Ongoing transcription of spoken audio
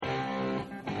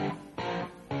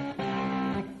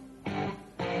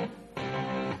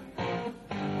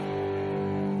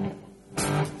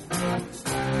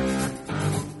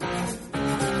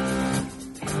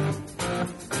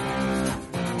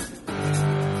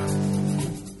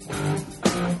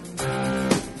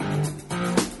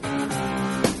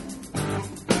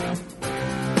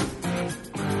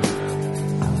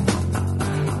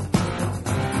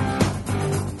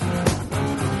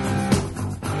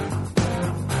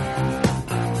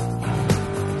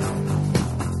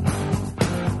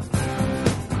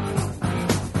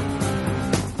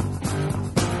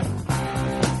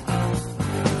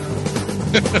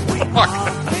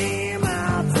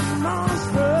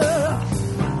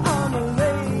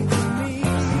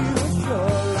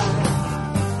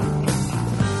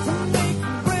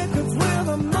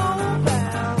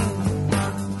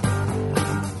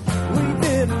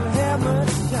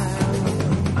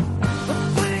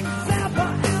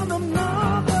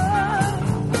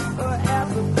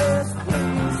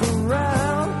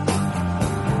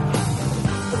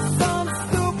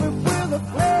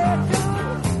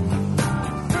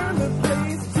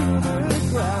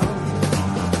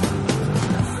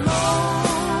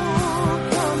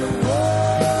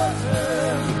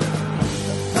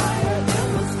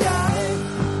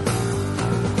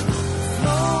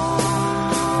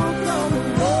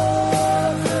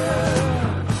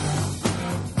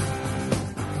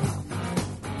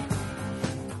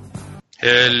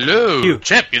Hello. You.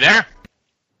 Chip, you there?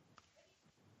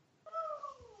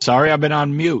 Sorry, I've been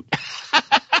on mute.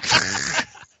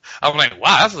 I'm like,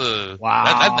 wow,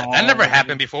 that never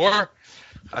happened before.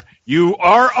 You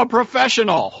are a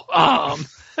professional. And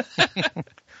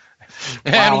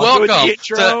Wow, welcome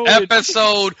intro. to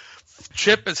episode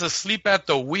Chip is Asleep at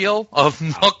the Wheel of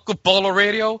Knuckleheads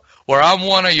Radio, where I'm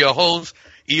one of your hosts,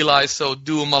 Eli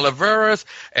Sodu Malaveras,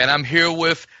 and I'm here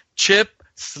with Chip,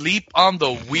 Sleep on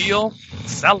the Wheel,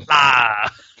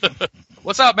 Salah.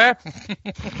 What's up, man?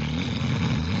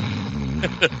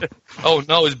 Oh,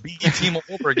 no, it's BE team all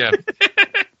over again.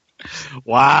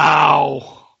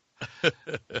 Wow.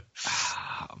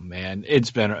 Oh, man, it's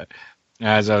been,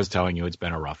 as I was telling you, it's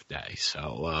been a rough day.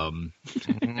 So,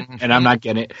 and I'm not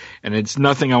getting it, and it's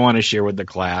nothing I want to share with the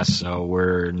class, so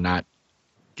we're not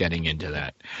getting into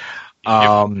that.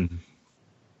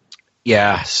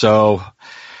 Yeah, so,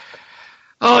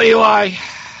 Eli,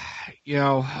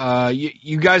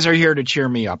 you guys are here to cheer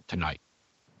me up tonight.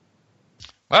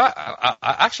 Well,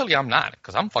 actually, I'm not,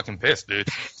 because I'm fucking pissed, dude.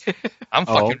 I'm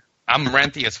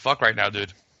ranty as fuck right now,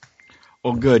 dude.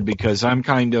 Well, good, because I'm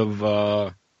kind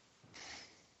of,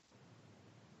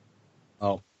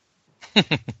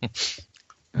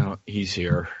 he's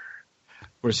here.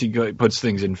 Of course, he puts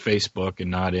things in Facebook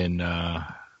and not in, there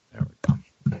we go.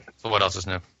 So what else is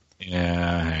new?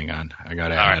 Yeah, hang on. I got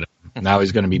to add it. Now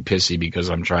he's going to be pissy because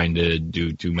I'm trying to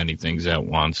do too many things at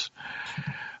once.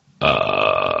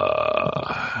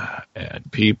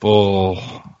 Add people.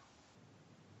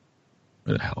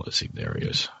 Where the hell is he? There he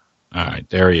is. All right,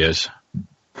 there he is.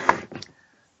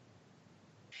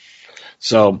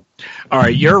 So, all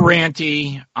right, you're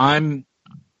ranty. I'm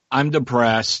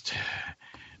depressed.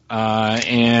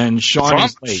 And Sean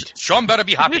is late. Sean better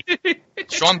be happy.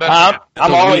 Sean better be happy.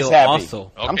 I'm always happy.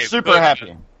 Also. Okay, I'm super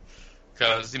happy.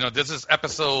 Because, this is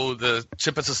episode, the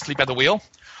Chip is Asleep at the Wheel.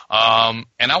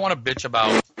 And I want to bitch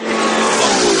about...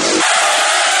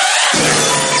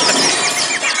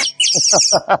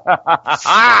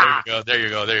 There you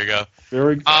go.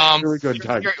 Very good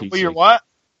time. You're what?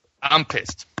 I'm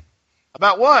pissed.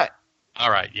 About what? All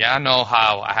right. Yeah, I know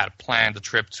how I had planned the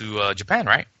trip to Japan,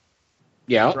 right?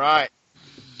 Yeah. Right.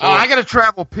 Oh, I got to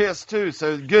travel pissed, too,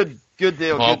 so good deal, good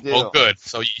deal. Well, good.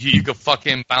 So you could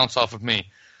fucking bounce off of me.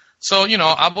 So,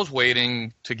 I was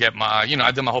waiting to get my,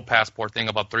 I did my whole passport thing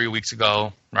about 3 weeks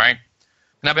ago, right?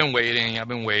 And I've been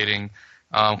waiting.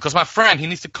 Because my friend, he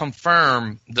needs to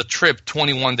confirm the trip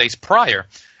 21 days prior.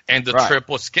 And the trip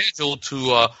was scheduled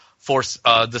to for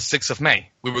the 6th of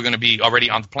May. We were going to be already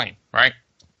on the plane, right?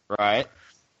 Right.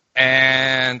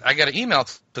 And I got an email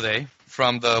today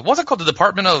from what's it called? The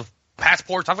Department of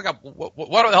Passports? I forgot what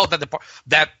the hell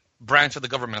that branch of the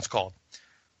government is called.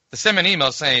 They sent me an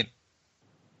email saying,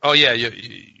 oh, yeah,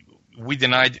 we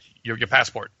denied your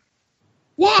passport.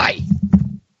 Why?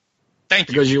 Thank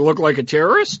you. Because you look like a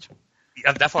terrorist?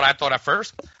 Yeah, that's what I thought at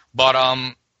first. But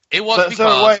it was because...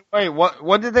 So wait,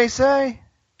 what did they say?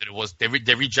 It was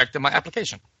they rejected my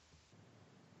application.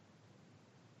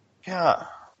 Yeah.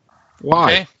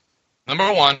 Why? Okay.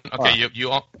 Number one, okay,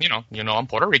 you I'm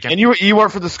Puerto Rican. And you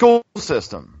work for the school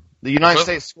system, the United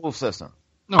States school system.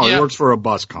 No, he works for a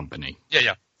bus company.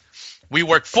 Yeah. We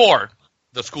work for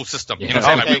the school system. Yeah. You know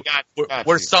what I'm saying? Got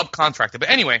We're you. subcontracted. But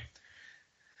anyway,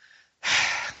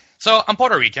 so I'm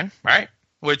Puerto Rican, right?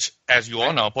 Which, as you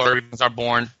all know, Puerto Ricans are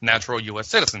born natural U.S.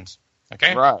 citizens.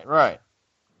 Okay? Right.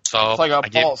 So It's like a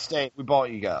bought state. We bought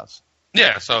you guys.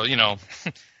 Yeah, so,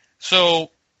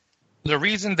 so the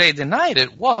reason they denied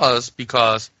it was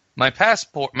because my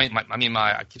passport,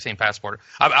 I keep saying passport.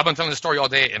 I've been telling the story all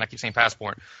day, and I keep saying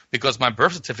passport, because my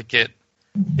birth certificate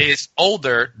is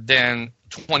older than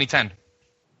 2010.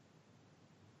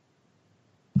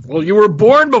 Well, you were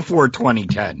born before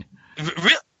 2010.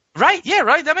 Right, yeah,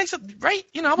 right. That makes it, right?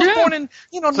 I was born in,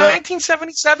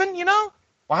 1977, Well,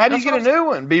 how do you get a new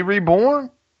one? Be reborn?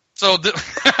 So,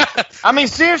 I mean,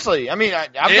 seriously. I mean,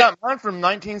 I've got mine from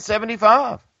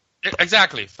 1975.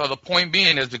 Exactly. So the point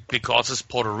being is because it's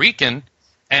Puerto Rican,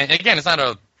 and again, it's not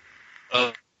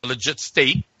a legit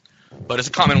state, but it's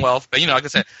a commonwealth. But, like I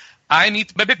said,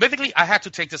 basically, I had to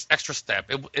take this extra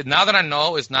step. Now that I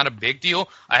know it's not a big deal,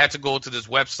 I had to go to this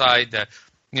website that,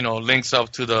 links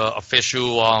up to the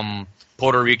official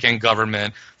Puerto Rican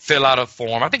government, fill out a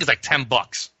form. I think it's like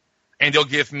 $10, and they'll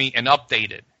give me an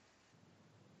updated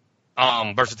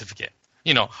birth certificate.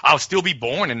 I'll still be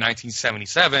born in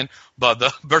 1977, but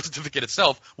the birth certificate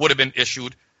itself would have been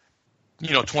issued,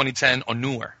 2010 or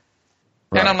newer.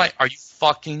 Right. And I'm like, are you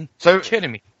fucking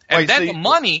kidding me? And then the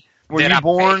money. Were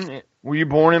you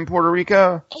born in Puerto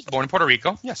Rico? I was born in Puerto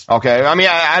Rico, yes. Okay. I mean,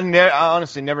 I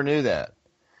honestly never knew that.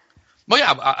 Well,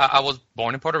 yeah, I was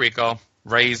born in Puerto Rico,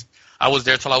 raised. I was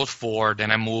there till I was 4. Then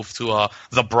I moved to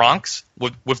the Bronx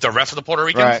with the rest of the Puerto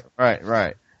Ricans.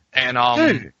 Right. And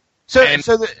Dude, so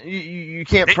you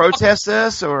can't protest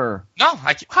this or no,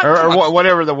 or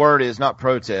whatever the word is, not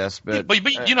protest, but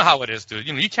you know how it is, dude.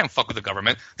 You can't fuck with the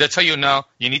government. They'll tell you no,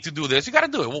 you need to do this. You got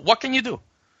to do it. Well, what can you do?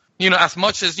 As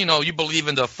much as you believe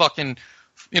in the fucking,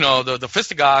 the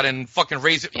fist of God and fucking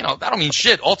raise it. That don't mean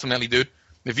shit ultimately, dude.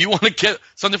 If you want to get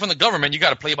something from the government, you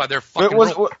got to play by their fucking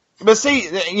rules. But see,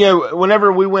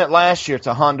 whenever we went last year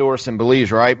to Honduras and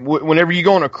Belize, right? Whenever you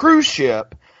go on a cruise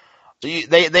ship,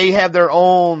 they have their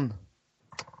own,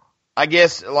 I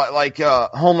guess, like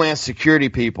Homeland Security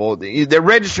people. They're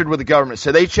registered with the government,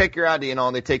 so they check your ID and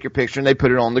all. They take your picture and they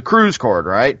put it on the cruise card,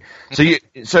 right?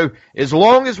 So as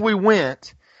long as we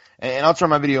went, and I'll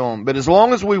turn my video on, but as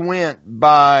long as we went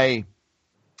by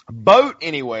boat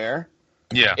anywhere,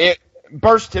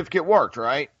 birth certificate worked,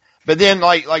 right? But then,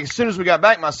 like as soon as we got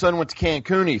back, my son went to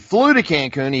Cancun. He flew to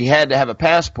Cancun. He had to have a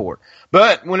passport.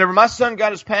 But whenever my son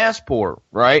got his passport,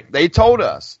 right, they told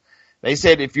us, they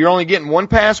said if you're only getting one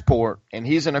passport and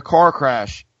he's in a car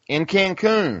crash in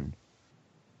Cancun,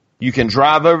 you can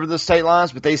drive over the state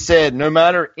lines. But they said no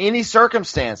matter any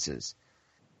circumstances,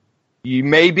 you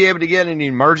may be able to get an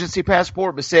emergency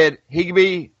passport, but said he could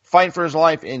be fighting for his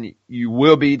life, and you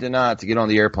will be denied to get on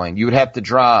the airplane. You would have to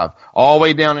drive all the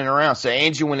way down and around. So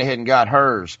Angie went ahead and got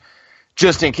hers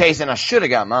just in case, and I should have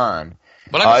got mine.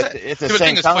 But like I said, the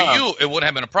thing is, for you, it wouldn't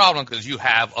have been a problem because you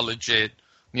have a legit,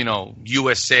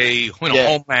 USA,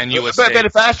 Homeland USA. But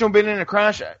if Ashton had been in a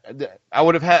crash,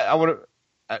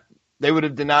 they would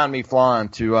have denied me flying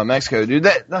to Mexico, dude.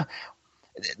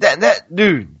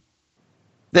 Dude.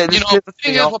 The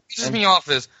thing is, what pisses me off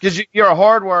is because you're a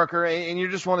hard worker and you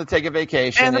just want to take a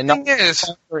vacation and not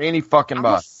for any fucking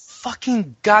bus. I'm a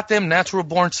fucking goddamn natural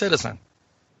born citizen.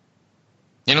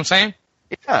 You know what I'm saying?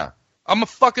 Yeah. I'm a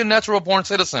fucking natural born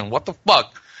citizen. What the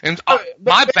fuck? And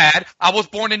my bad. I was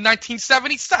born in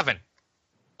 1977.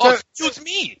 Oh, excuse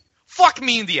me. Fuck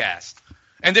me in the ass.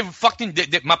 And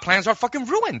my plans are fucking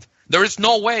ruined. There is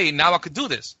no way now I could do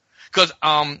this. Because,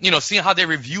 seeing how they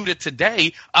reviewed it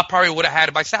today, I probably would have had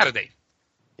it by Saturday.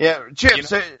 Yeah, Chip.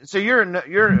 So you're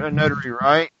a notary,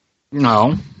 right?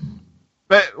 No.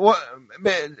 But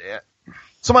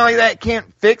somebody like that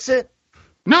can't fix it.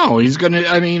 No, he's gonna.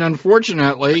 I mean,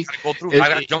 unfortunately, I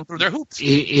gotta jump through their hoops.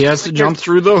 He has to jump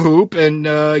through the hoop and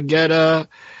get a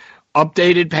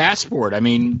updated passport. I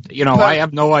mean, I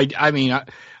have no idea. I mean,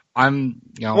 I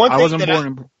wasn't born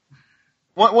in.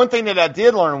 One thing that I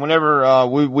did learn whenever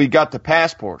we got the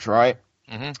passports, right?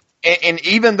 Mm-hmm. And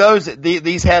even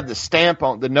these have the stamp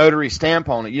on the notary stamp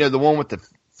on it. The one with the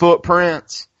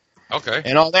footprints, okay,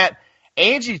 and all that.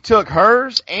 Angie took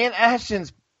hers and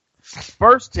Ashton's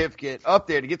birth certificate up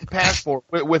there to get the passport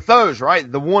with those,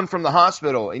 right? The one from the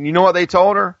hospital, and you know what they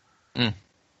told her?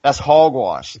 That's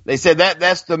hogwash. They said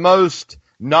that's the most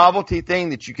novelty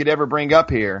thing that you could ever bring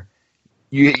up here.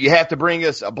 You have to bring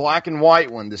us a black and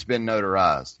white one that's been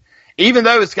notarized. Even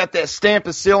though it's got that stamp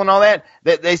and seal and all that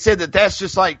they said that's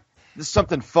just like this is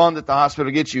something fun that the hospital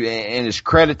gets you and is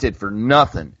credited for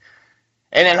nothing.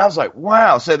 And then I was like,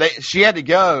 wow. So she had to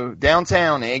go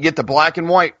downtown and get the black and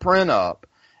white print up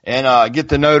and get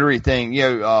the notary thing,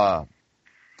 for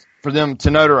them to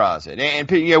notarize it.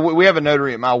 And we have a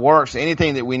notary at my work, so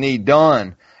anything that we need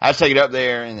done, I take it up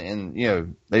there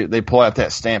and they pull out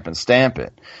that stamp and stamp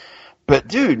it. But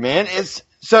dude, man, it's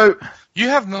so. You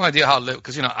have no idea how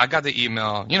because I got the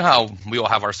email. You know how we all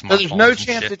have our smartphones. So there's no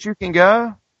chance that you can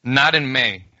go. Not in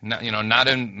May. Not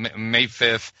in May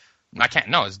 5th. I can't.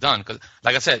 No, it's done. Because,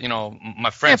 like I said, my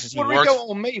friend since he works.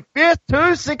 Go on May 5th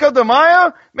too, Cinco de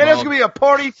Mayo. Man, that's gonna be a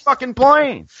party fucking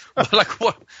plane. Like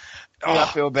what? I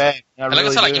feel bad. Like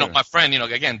I said, my friend.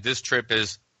 Again, this trip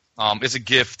is a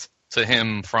gift to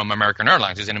him from American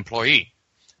Airlines. He's an employee,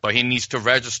 but he needs to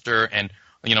register and.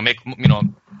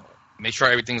 Make sure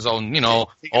everything's on.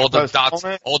 All the dots,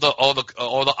 all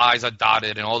the I's are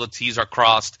dotted and all the T's are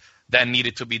crossed. That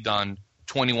needed to be done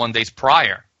 21 days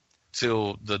prior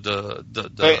to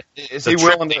the. Is he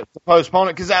willing to postpone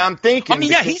it? Because I'm thinking. I mean,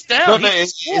 yeah, he's down.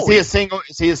 Is he a single?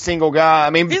 Is he a single guy?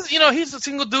 I mean, he's a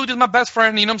single dude. He's my best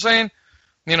friend. You know what I'm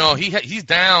saying? He's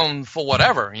down for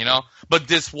whatever. But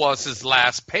this was his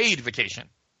last paid vacation.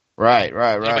 Right.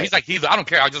 He's like, I don't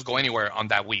care. I'll just go anywhere on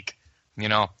that week.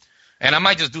 And I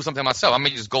might just do something myself. I may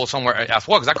just go somewhere as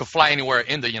well because I could fly anywhere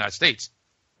in the United States.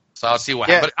 So I'll see what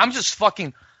happens. But I'm just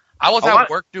fucking. I was at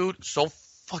work, dude, so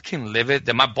fucking livid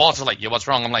that my boss was like, "Yo, what's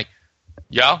wrong?" I'm like,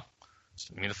 "Yo,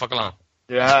 leave me the fuck alone."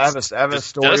 Yeah, I have a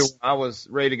story. Where I was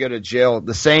ready to go to jail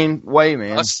the same way,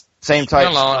 man. Same type.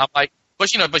 Alone. I'm like,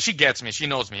 but she gets me. She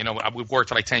knows me. We've worked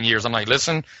for like 10 years. I'm like,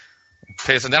 listen,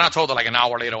 piss. And then I told her like an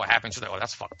hour later what happened. She's like, oh,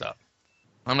 that's fucked up.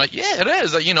 I'm like, yeah, it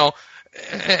is.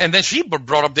 And then she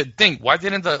brought up the thing. Why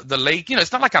didn't the lady,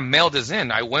 it's not like I mailed this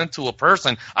in. I went to a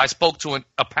person. I spoke to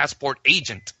a passport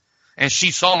agent, and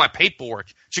she saw my paperwork.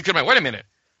 She could have been, wait a minute.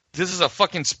 This is a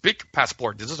fucking SPIC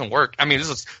passport. This doesn't work. I mean, this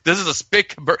is a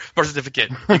SPIC birth certificate.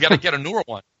 You got to get a newer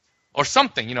one or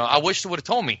something. I wish they would have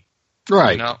told me.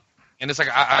 Right. And it's like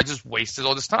I just wasted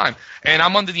all this time. And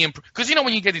I'm under the because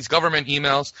when you get these government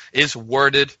emails, it's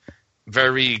worded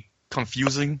very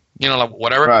confusing. Like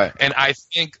whatever. Right. And I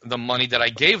think the money that I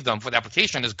gave them for the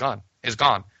application is gone.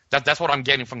 That's what I'm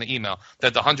getting from the email.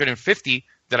 That the $150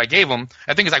 that I gave them,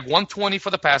 I think it's like $120 for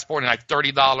the passport and like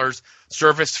 $30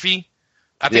 service fee.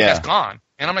 I think that's gone.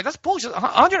 And I'm like, that's bullshit.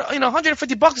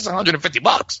 $150 is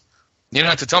 $150.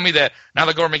 To tell me that now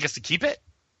the government gets to keep it?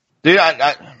 Dude,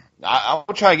 I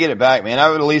will try to get it back, man.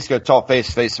 I would at least go talk face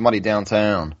to face to somebody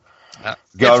downtown.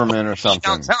 Government or something.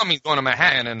 Downtown means going to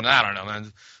Manhattan, and I don't know,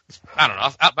 man. I don't know.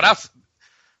 But I was...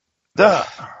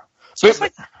 So it's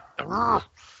like... God,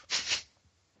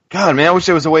 man, I wish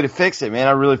there was a way to fix it, man.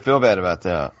 I really feel bad about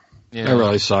that. Yeah. It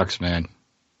really sucks, man.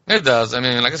 It does. I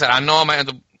mean, like I said, I know I might end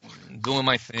up doing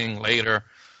my thing later,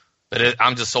 but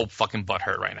I'm just so fucking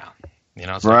butthurt right now.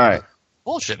 It's right. Like,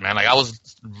 bullshit, man. Like, I was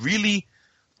really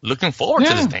looking forward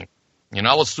to this thing.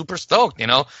 I was super stoked.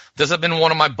 This had been one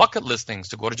of my bucket list things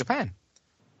to go to Japan.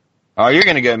 Oh, you're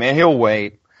going to go, man. He'll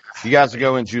wait. You guys will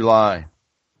go in July.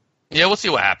 Yeah, we'll see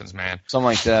what happens, man. Something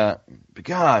like that. But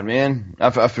God, man,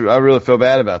 I really feel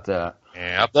bad about that.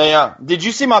 Yeah. Did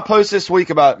you see my post this week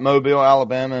about Mobile,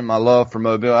 Alabama, and my love for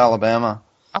Mobile, Alabama?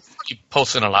 I'm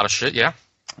posting a lot of shit, yeah.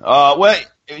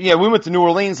 We went to New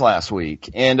Orleans last week,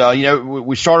 and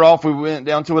we started off. We went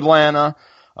down to Atlanta.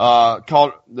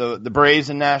 Called the Braves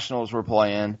and Nationals were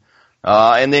playing,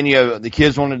 and then the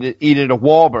kids wanted to eat at a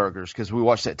Wahlburgers because we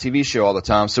watched that TV show all the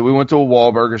time. So we went to a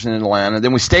Wahlburgers in Atlanta.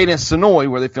 Then we stayed in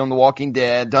Sonoy where they filmed The Walking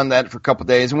Dead. Done that for a couple of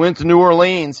days, and went to New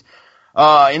Orleans.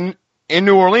 In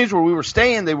New Orleans where we were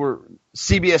staying,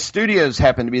 CBS Studios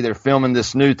happened to be there filming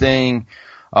this new thing.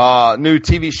 New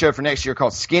TV show for next year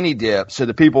called Skinny Dip. So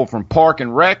the people from Park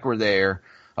and Rec were there,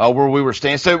 where we were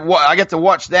staying. So I got to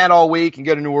watch that all week and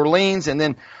go to New Orleans. And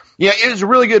then, it was a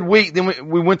really good week. Then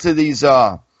we went to these,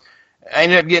 I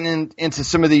ended up getting into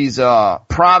some of these,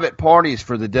 private parties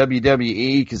for the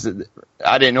WWE because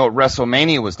I didn't know what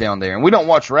WrestleMania was down there. And we don't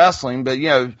watch wrestling, but,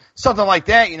 something like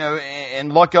that,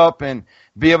 and look up and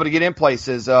be able to get in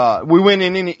places. We went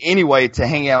in anyway to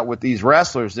hang out with these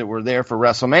wrestlers that were there for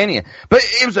WrestleMania. But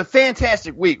it was a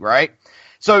fantastic week, right?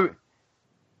 So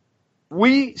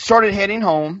we started heading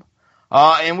home,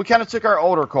 and we kind of took our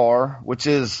older car, which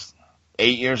is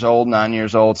 8 years old, 9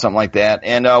 years old, something like that.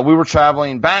 And we were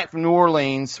traveling back from New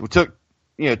Orleans. We took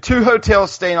 2 hotel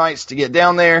stay nights to get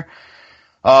down there.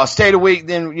 Stayed a week.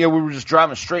 Then we were just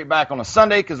driving straight back on a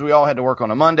Sunday because we all had to work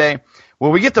on a Monday.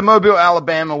 Well, we get to Mobile,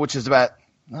 Alabama, which is about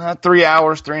 3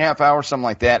 hours, 3.5 hours, something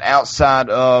like that, outside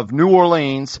of New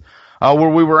Orleans, where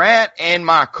we were at, and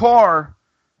my car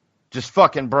just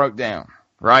fucking broke down,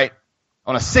 right?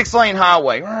 On a 6-lane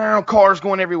highway, cars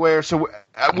going everywhere, so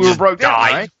we were broke down,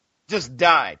 right? Just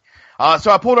died.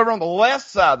 So I pulled over on the left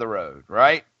side of the road,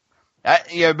 right?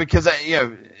 Because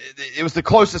it was the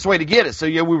closest way to get it. So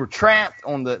we were trapped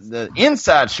on the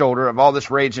inside shoulder of all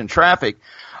this raging traffic.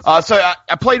 So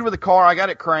I played with the car, I got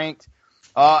it cranked.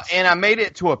 And I made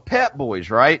it to a Pep Boys,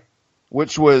 right?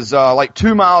 Which was, like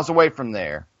 2 miles away from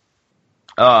there.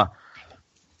 It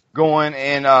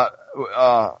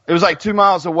was like 2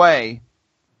 miles away.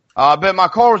 But my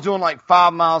car was doing like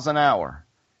 5 miles an hour.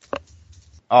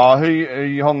 Are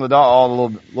you holding the dog? Oh, a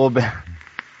little bit.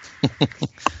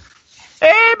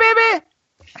 Hey, baby!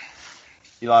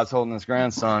 Eli's holding his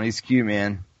grandson. He's cute,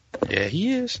 man. Yeah,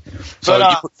 he is. So,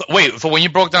 so when you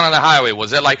broke down on the highway,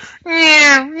 was it like,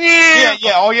 yeah?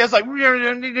 Oh, yeah, it's like,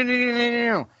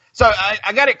 so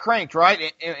I got it cranked,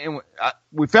 right? And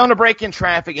we found a break in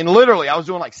traffic, and literally I was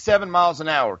doing like 7 miles an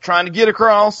hour trying to get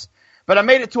across, but I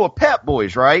made it to a Pep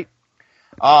Boys, right?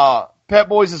 Pep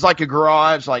Boys is like a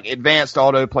garage, like advanced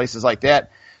auto places like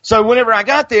that. So whenever I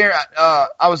got there,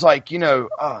 I was like, dude,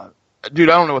 I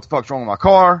don't know what the fuck's wrong with my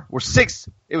car.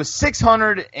 It was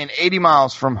 680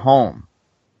 miles from home.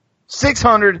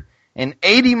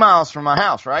 680 miles from my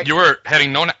house, right? You were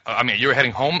heading you were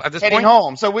heading home at this point? Heading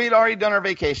home. So we had already done our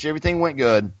vacation. Everything went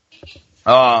good.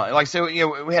 Like I said,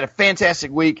 we had a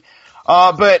fantastic week.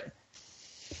 But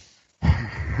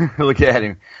look at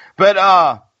him. But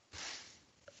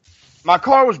my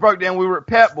car was broke down. We were at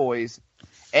Pep Boys,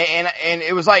 and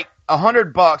it was like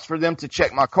 $100 for them to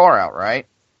check my car out, right?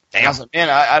 And I was like, man,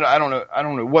 I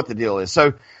don't know what the deal is.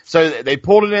 So they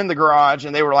pulled it in the garage,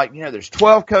 and they were like, there's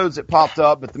 12 codes that popped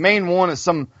up, but the main one is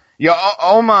some,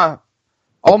 all my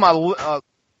oil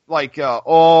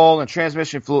and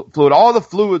transmission fluid, all the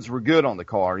fluids were good on the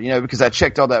car, because I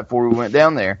checked all that before we went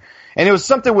down there. And it was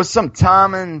something with some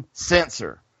timing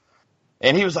sensor.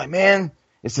 And he was like, man,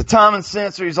 it's a timing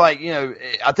sensor. He's like,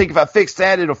 I think if I fix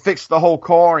that, it'll fix the whole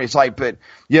car. And he's like, but,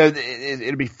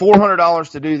 it'll be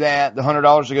 $400 to do that. The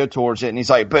 $100 to go towards it. And he's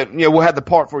like, but, we'll have the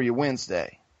part for you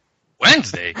Wednesday.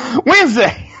 Wednesday?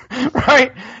 Wednesday!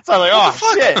 Right? So I was like,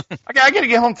 oh, shit. I got to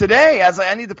get home today. I was like,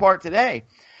 I need the part today.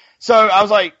 So I was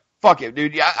like, fuck it,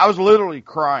 dude. I was literally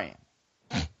crying.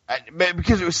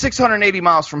 Because it was 680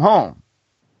 miles from home.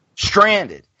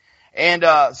 Stranded. And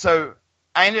so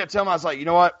I ended up telling him, I was like, you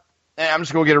know what? I'm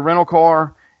just going to get a rental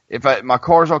car. If my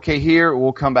car's okay here,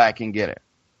 we'll come back and get it.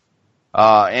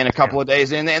 In a couple of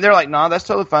days. And they're like, no, that's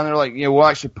totally fine. They're like, we'll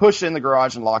actually push it in the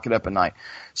garage and lock it up at night.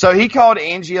 So he called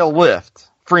Angie a lift,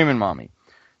 Freeman Mommy.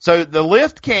 So the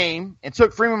lift came and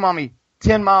took Freeman Mommy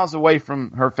 10 miles away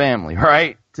from her family,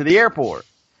 right, to the airport.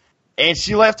 And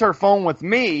she left her phone with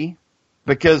me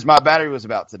because my battery was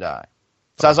about to die.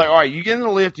 So I was like, all right, you get in the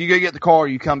lift, you go get the car,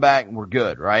 you come back, and we're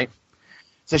good, right?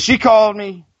 So she called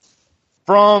me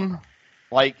from,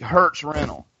 Hertz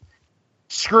Rental,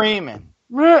 screaming.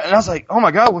 And I was like, oh,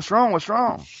 my God, what's wrong? What's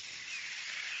wrong?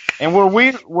 And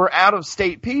we're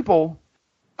out-of-state people.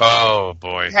 Oh,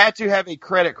 boy. We had to have a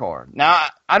credit card. Now,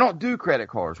 I don't do credit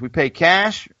cards. We pay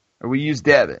cash or we use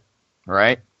debit,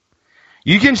 right?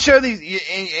 You can show these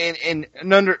and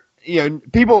under,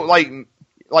 people like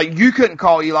you couldn't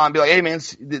call Eli and be like, hey, man,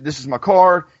 this is my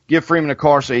card. Give Freeman a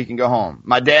car so he can go home.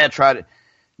 My dad tried it.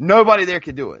 Nobody there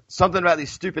could do it. Something about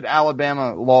these stupid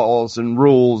Alabama laws and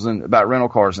rules and about rental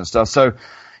cars and stuff. So,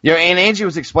 and Angie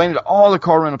was explaining to all the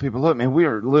car rental people, look, man, we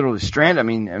are literally stranded. I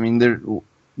mean,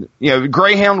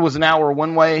 Greyhound was an hour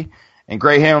one way and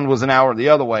Greyhound was an hour the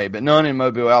other way, but none in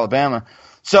Mobile, Alabama.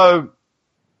 So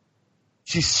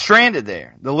she's stranded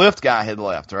there. The Lyft guy had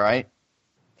left, right?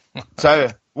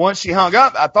 So once she hung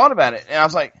up, I thought about it and I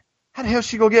was like, how the hell is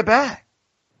she going to get back?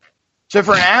 So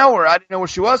for an hour, I didn't know where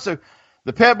she was. So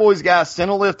the Pet Boys guy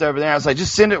sent a lift over there. I was like,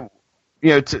 just send it,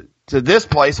 to this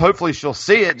place. Hopefully she'll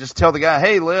see it. Just tell the guy,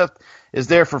 hey, lift is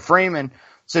there for Freeman.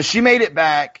 So she made it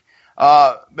back.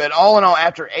 But all in all,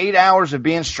 after 8 hours of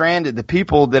being stranded, the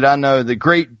people that I know, the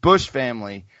great Bush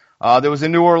family, that was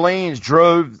in New Orleans,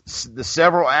 drove the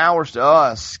several hours to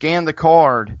us, scanned the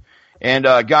card, and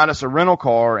got us a rental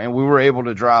car, and we were able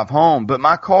to drive home. But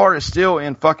my car is still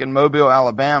in fucking Mobile,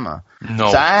 Alabama.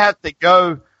 No. So I have to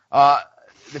go.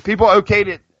 The people okayed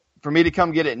it for me to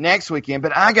come get it next weekend,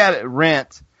 but I got to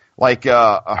rent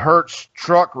a Hertz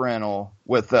truck rental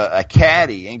with a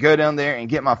caddy and go down there and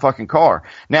get my fucking car.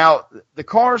 Now, the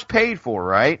car's paid for,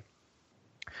 right?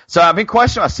 So I've been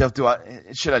questioning myself,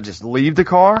 should I just leave the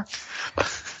car?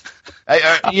 And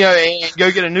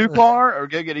go get a new car or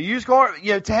go get a used car?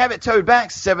 To have it towed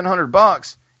back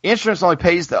 $700, insurance only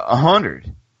pays the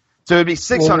 $100. So it'd be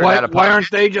 $600 out of pocket. Why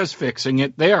aren't they just fixing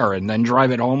it there and then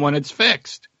drive it home when it's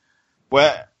fixed?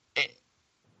 Well,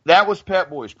 that was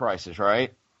Pet Boys prices,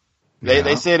 right?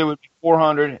 They said it would be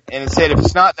 $400, and it said if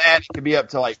it's not that, it could be up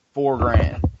to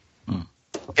 $4,000.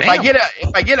 If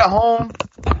I get a home,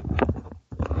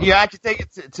 I could take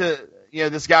it to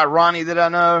this guy Ronnie that I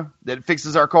know that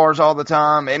fixes our cars all the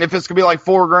time, and if it's gonna be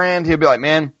 $4,000, he'll be like,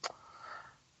 man.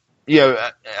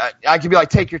 I could be like,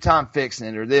 take your time fixing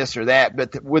it or this or that.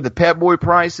 But with the Pet Boy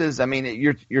prices, I mean,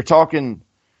 you're talking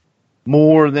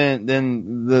more than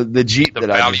the Jeep the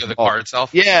that I value of the car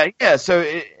itself. Yeah.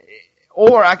 So,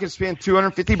 or I could spend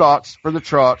 $250 for the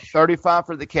truck, $35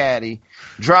 for the caddy,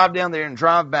 drive down there and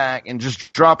drive back and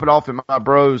just drop it off in my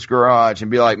bro's garage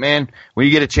and be like, man, when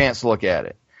you get a chance to look at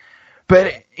it.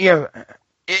 But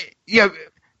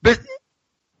but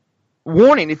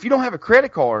warning, if you don't have a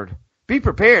credit card, be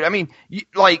prepared. I mean,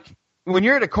 when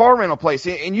you're at a car rental place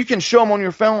and you can show them on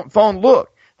your phone,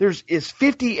 look, is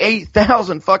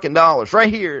 $58,000 fucking dollars right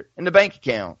here in the bank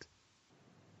account.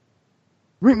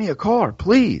 Rent me a car,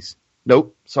 please.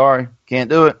 Nope, sorry, can't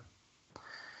do it.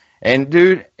 And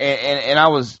dude, and I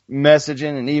was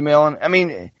messaging and emailing. I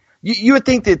mean, you would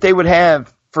think that they would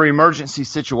have for emergency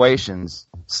situations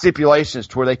stipulations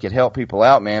to where they could help people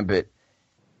out, man, but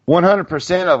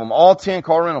 100% of them, all 10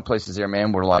 car rental places there,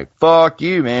 man, were like, fuck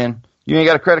you, man. You ain't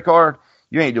got a credit card.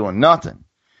 You ain't doing nothing.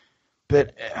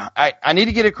 But I need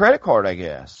to get a credit card, I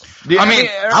guess.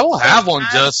 I will have one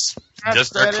just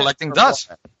start collecting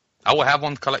dust. I will have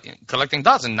one collecting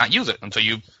dust and not use it until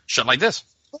you shut like this.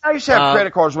 I used to have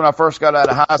credit cards when I first got out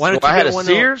of high school. I had a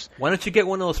Sears. Why don't you get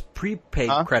one of those prepaid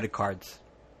credit cards?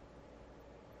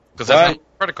 because that's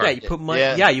not a credit card. Yeah, you put money.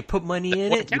 Yeah. Yeah, you put money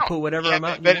in it. You put whatever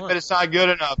amount you want. But it's not good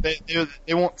enough.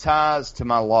 They want ties to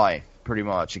my life, pretty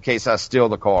much, in case I steal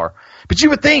the car. But you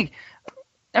would think,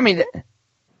 I mean,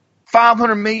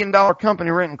 $500 million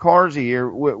company renting cars a year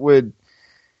would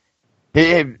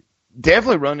have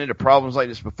definitely run into problems like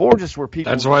this before, just where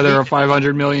people. That's why they're a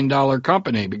 $500 million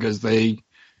company, because they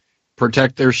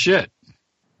protect their shit.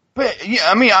 But yeah,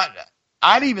 I mean,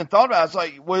 I'd even thought about it. It's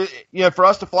like, well, for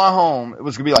us to fly home, it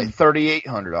was going to be like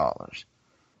 $3,800.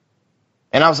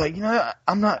 And I was like,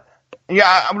 I'm not. Yeah,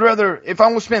 I would rather, if I'm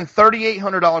going to spend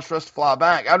 $3,800 for us to fly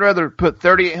back, I'd rather put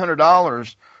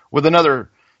 $3,800 with another,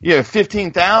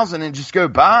 $15,000 and just go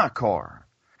buy a car.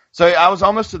 So I was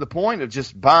almost to the point of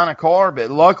just buying a car, but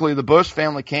luckily the Bush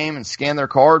family came and scanned their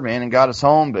card, man, and got us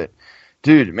home. But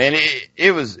dude, man,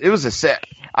 it was a set.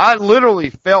 I literally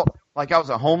felt like I was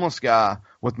a homeless guy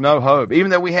with no hope,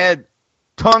 even though we had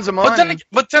tons of money.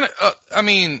 But then, I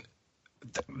mean,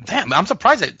 damn, I'm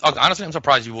surprised. Honestly, I'm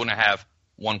surprised you wouldn't have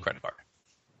one credit card.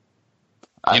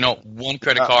 One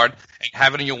credit card, and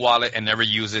have it in your wallet and never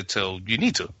use it till you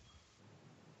need to.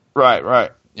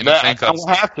 Right. You know what I'm saying?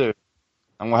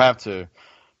 I'm gonna have to.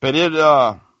 But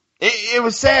it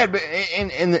was sad. But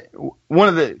one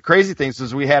of the crazy things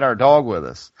was we had our dog with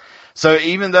us. So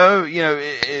even though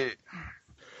it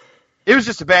was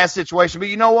just a bad situation, but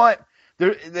you know what?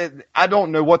 I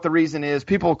don't know what the reason is.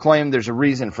 People claim there's a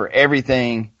reason for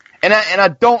everything, and I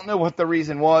don't know what the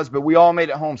reason was. But we all made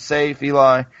it home safe,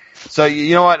 Eli. So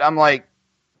you know what? I'm like,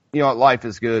 life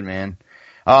is good, man.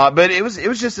 But it was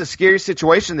just a scary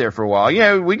situation there for a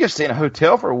while. We could stay in a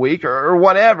hotel for a week or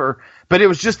whatever, but it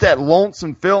was just that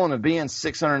lonesome feeling of being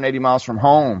 680 miles from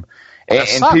home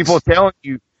and people telling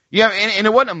you, and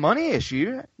it wasn't a money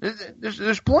issue.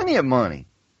 There's plenty of money.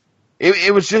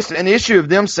 It was just an issue of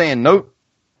them saying, nope,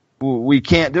 we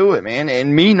can't do it, man.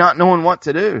 And me not knowing what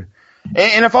to do.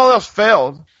 And if all else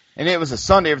failed and it was a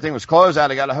Sunday, everything was closed out,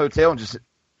 I got a hotel and just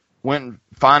went and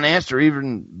financed or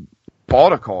even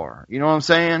bought a car. You know what I'm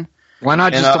saying? Why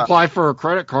not just apply for a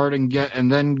credit card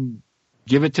and then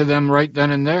give it to them right then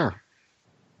and there?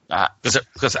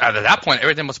 Because at that point,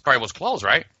 everything probably was closed,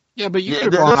 right? Yeah, but you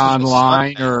could have gone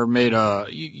online or made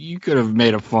you could have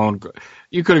made a phone.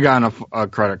 You could have gotten a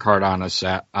credit card on a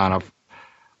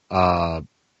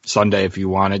Sunday if you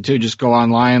wanted to. Just go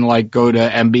online, go to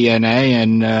MBNA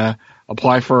and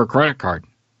apply for a credit card.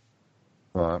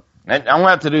 Right. And I'm going to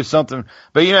have to do something.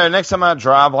 But, next time I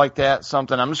drive like that, I'm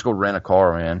just going to rent a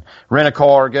car, man. Rent a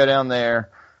car, go down there,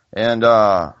 and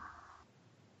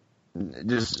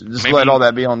just maybe, let all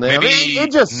that be on them.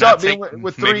 It just sucked being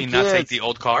with 3 kids. Maybe not take the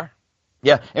old car?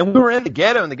 Yeah, and we were in the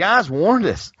ghetto, and the guys warned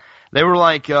us. They were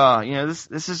like,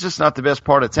 this is just not the best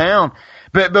part of town.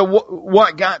 But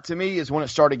what got to me is when it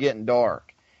started getting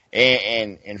dark.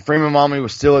 And Freeman Mommy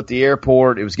was still at the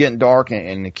airport. It was getting dark,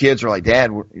 and the kids were like,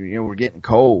 "Dad, we're getting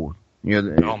cold."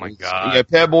 Oh my God!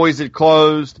 Pep Boys had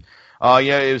closed.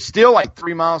 It was still like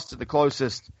 3 miles to the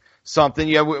closest something.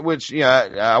 Which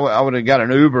I would have got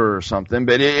an Uber or something.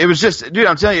 But it was just, dude,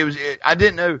 I'm telling you, I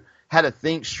didn't know how to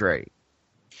think straight.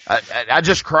 I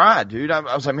just cried, dude. I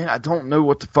was like, man, I don't know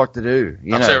what the fuck to do.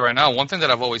 I'll tell you right now, one thing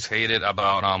that I've always hated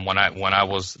about when I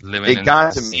was living in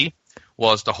Tennessee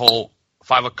was the whole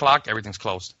 5 o'clock, everything's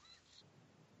closed.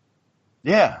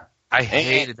 Yeah, I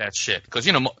hated that shit because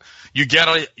you get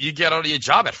out of your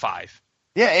job at 5.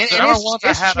 Yeah, and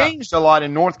it's changed a lot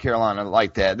in North Carolina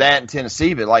like that in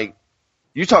Tennessee, but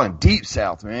you're talking deep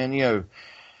South, man. Yeah,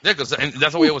 because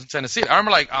that's the way it was in Tennessee. I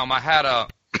remember I had a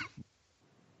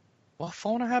what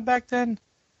phone I had back then?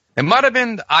 It might have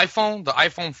been the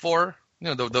iPhone 4,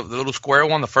 the little square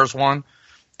one, the first one,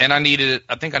 and I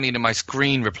think I needed my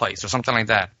screen replaced or something like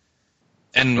that.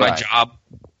 And my job,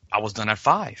 I was done at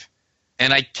 5.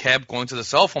 And I kept going to the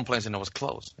cell phone place, and it was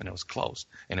closed, and it was closed,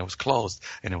 and it was closed,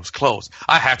 and it was closed.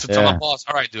 I had to tell my boss,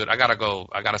 all right, dude, I got to go.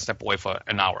 I got to step away for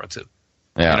an hour or two.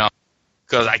 Yeah.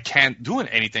 Because I can't do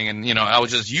anything. And, I was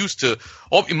just used to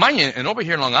and over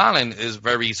here in Long Island is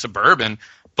very suburban,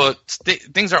 but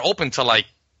things are open to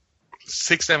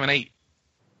 6, 7, 8.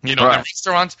 The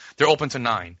restaurants, they're open to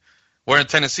 9. Where in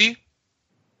Tennessee,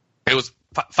 it was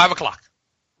 5 o'clock.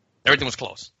 Everything was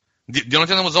closed. The only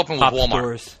thing that was open was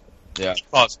Walmart. Stores. Yeah.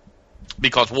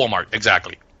 Because Walmart,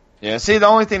 exactly. Yeah, see, the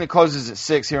only thing that closes at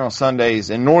 6 here on Sundays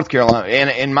in North Carolina and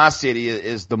in my city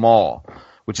is the mall,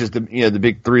 which is the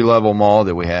big 3-level mall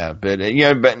that we have. But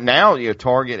but now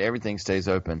Target, everything stays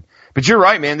open. But you're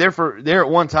right, man. There at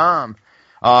one time,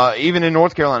 even in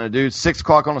North Carolina, dude, 6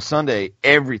 o'clock on a Sunday,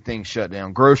 everything shut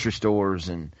down. Grocery stores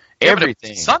and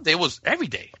everything. Sunday was every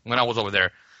day when I was over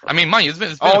there. I mean, mind you, it's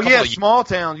been a couple of years. Small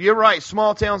towns. You're right.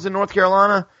 Small towns in North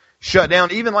Carolina, shut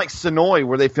down. Even like Sonoy,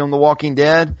 where they film The Walking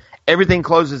Dead, everything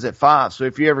closes at 5. So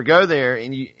if you ever go there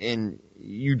and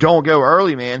you don't go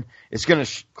early, man, it's going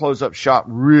to close up shop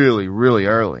really, really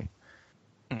early.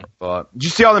 But did you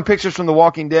see all them pictures from The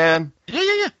Walking Dead?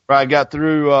 Yeah. Right, I got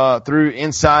through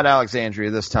inside Alexandria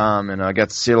this time, and I got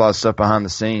to see a lot of stuff behind the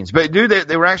scenes. But dude,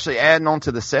 they were actually adding on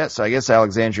to the set, so I guess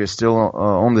Alexandria is still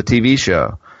on the TV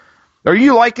show. Are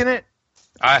you liking it?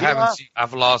 I haven't seen.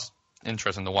 I've lost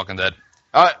interest in The Walking Dead.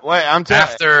 Wait, I'm telling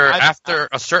after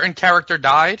a certain character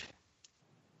died,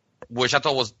 which I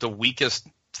thought was the weakest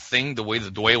thing, the way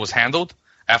it was handled.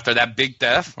 After that big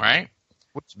death, right?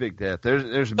 What's big death?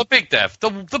 There's the big death,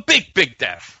 the big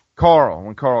death.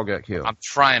 When Carl got killed. I'm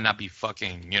trying not to be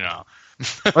fucking, Well,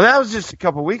 that was just a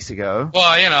couple weeks ago. Well,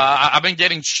 I've been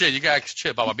getting shit. You got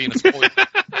shit about being a spoiler.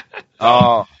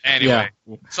 Anyway.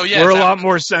 Yeah. So yeah, we're a lot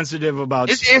more sensitive about.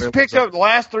 It's picked up the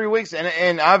last 3 weeks,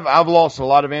 and I've lost a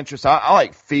lot of interest. I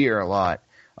like Fear a lot,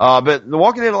 but The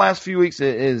Walking Dead the last few weeks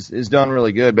is done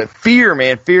really good. But Fear,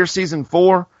 man, Fear season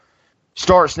 4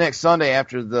 starts next Sunday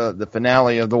after the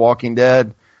finale of The Walking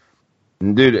Dead.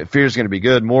 And dude, Fear's going to be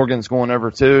good. Morgan's going over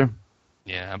too.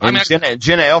 Yeah,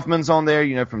 Jenna Elfman's on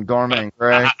there, from Dharma and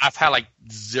Grey. I've had like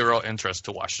zero interest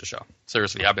to watch the show.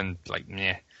 Seriously, I've been like,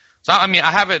 meh. So I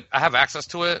have access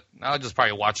to it. I'll just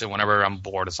probably watch it whenever I'm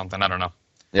bored or something. I don't know.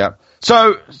 Yeah.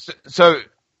 So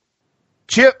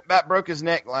Chip about broke his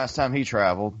neck last time he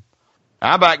traveled.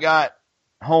 I about got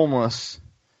homeless.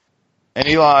 And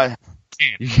Eli,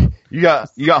 you got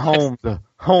homed.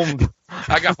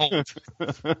 I got homed.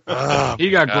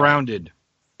 He got grounded.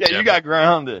 Yeah, you got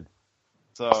grounded.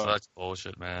 So that's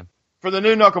bullshit, man. For the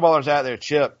new knuckleballers out there,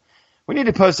 Chip, we need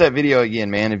to post that video again,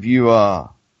 man. Of you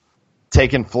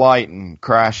taking flight and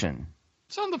crashing.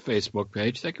 It's on the Facebook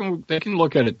page. They can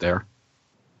look at it there.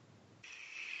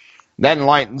 That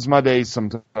enlightens my days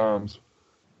sometimes.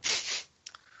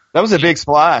 That was a big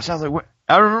splash. I was like,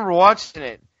 I remember watching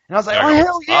it, and I was like, oh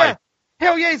hell yeah,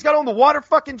 hell yeah! He's got on the water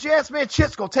fucking jets, man.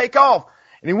 Chip's gonna take off,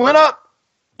 and he went up,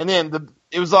 and then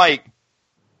it was like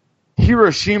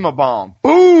Hiroshima bomb,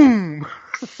 boom,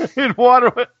 in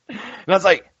water. And I was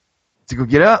like, to go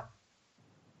get up,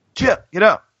 Chip, get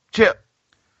up, Chip.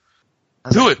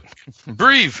 Do it.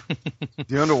 Breathe.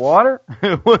 You underwater?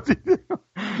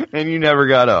 And you never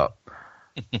got up.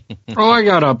 I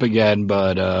got up again,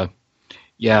 but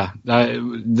yeah,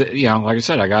 like I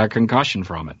said, I got a concussion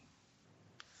from it.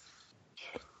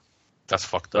 That's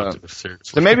fucked up.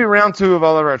 Seriously. So maybe round 2 of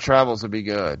all of our travels would be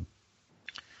good.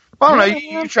 I don't know.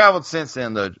 You traveled since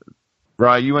then, though,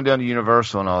 right? You went down to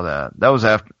Universal and all that. That was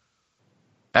after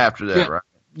that, right?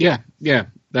 Yeah.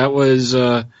 That was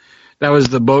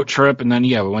the boat trip, and then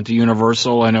we went to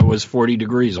Universal, and it was 40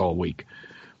 degrees all week.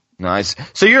 Nice.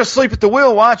 So you're asleep at the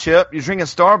wheel. Watch it. You're drinking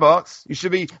Starbucks. You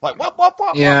should be like, whoop, whoop,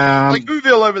 whoop. Yeah. Like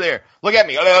Whoville over there. Look at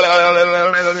me.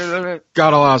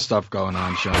 Got a lot of stuff going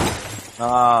on, Sean.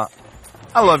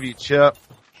 I love you, Chip.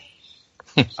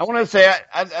 I want to say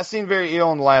I seemed very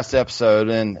ill in the last episode,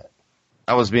 and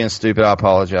I was being stupid. I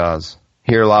apologize.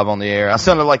 Here live on the air. I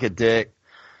sounded like a dick,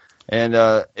 and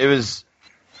it was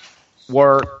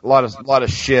work, a lot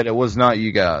of shit. It was not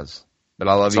you guys, but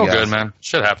I love you guys. It's all good, man.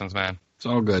 Shit happens, man. It's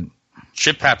all good.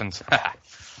 Chip happens.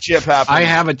 Chip happens. I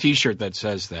have a T-shirt that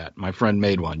says that. My friend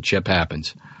made one. Chip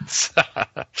happens.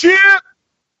 Chip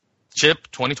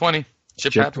 2020.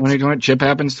 Chip happens. 2020. Chip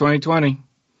happens 2020.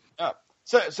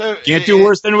 So can't do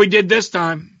worse than we did this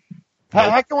time.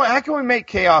 How can we make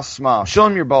Chaos smile? Show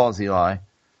him your balls, Eli.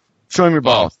 Show him your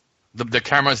balls. The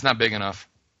camera is not big enough.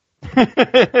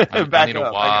 I need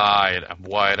a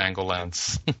wide angle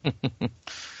lens.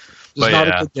 It's not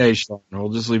a good day, Sean. We'll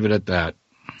just leave it at that.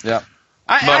 Yeah.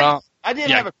 I did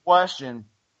have a question.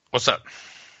 What's up?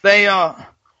 They and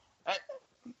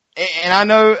I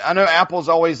know Apple's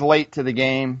always late to the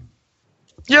game.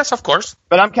 Yes, of course.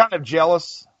 But I'm kind of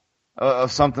jealous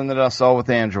of something that I saw with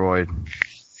Android.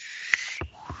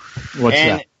 What's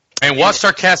that? And what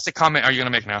sarcastic comment are you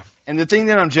going to make now? And the thing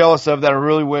that I'm jealous of that I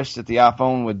really wish that the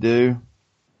iPhone would do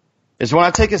is when I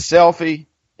take a selfie,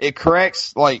 it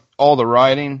corrects like all the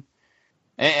writing.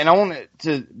 And I want it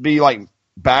to be like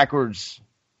backwards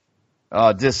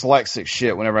dyslexic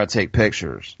shit whenever I take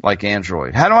pictures, like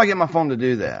Android. How do I get my phone to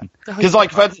do that? Because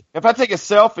like if I take a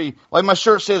selfie, like my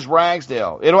shirt says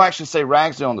Ragsdale, it'll actually say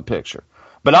Ragsdale on the picture.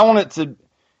 But I want it to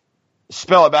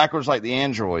spell it backwards like the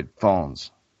Android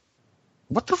phones.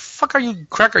 What the fuck are you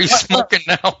smoking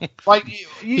now? Like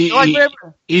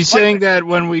he's saying that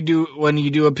when you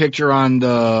do a picture on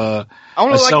the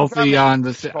selfie on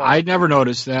the I never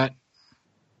noticed that.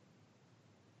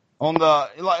 On the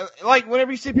like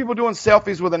whenever you see people doing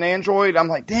selfies with an Android, I'm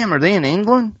like, damn, are they in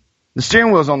England? The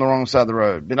steering wheel's on the wrong side of the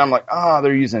road. Then I'm like,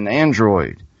 they're using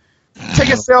Android. Take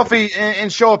a selfie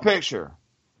and show a picture.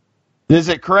 Does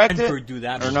it correct it Android do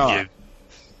that or not? Yeah.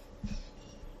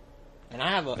 And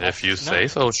I have a. If you say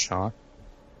so, Sean.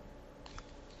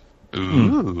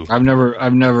 Ooh.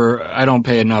 I don't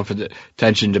pay enough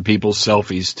attention to people's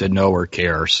selfies to know or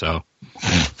care, so.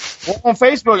 Well, on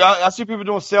Facebook, I see people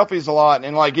doing selfies a lot,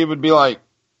 and like it would be like,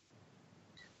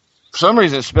 for some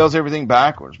reason, it spells everything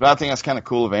backwards. But I think that's kind of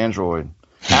cool of Android.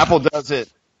 Apple does it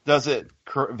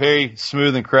very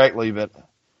smooth and correctly, but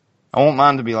I want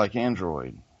mine to be like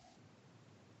Android.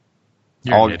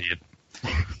 You're an idiot.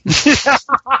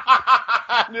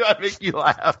 I knew I'd make you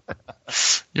laugh.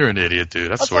 You're an idiot, dude. I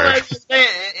That's swear. what I just say,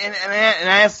 and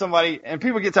I asked somebody, and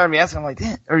people get tired of me asking. I'm like,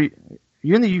 "Damn, are you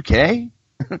in the UK?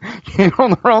 You're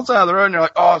on the wrong side of the road." And they're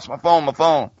like, "Oh, it's my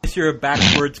phone." Guess you're a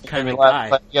backwards kind of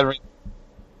guy.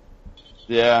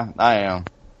 Yeah, I am.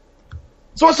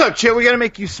 So what's up, Chip? We got to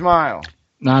make you smile.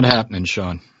 Not happening,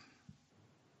 Sean.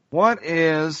 What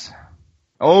is?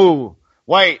 Oh,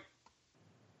 wait.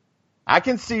 I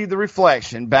can see the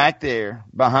reflection back there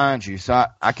behind you, so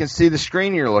I can see the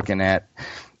screen you're looking at,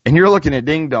 and you're looking at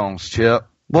ding dongs, Chip.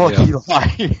 What do you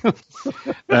like?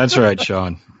 That's right,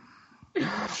 Sean.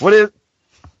 What is?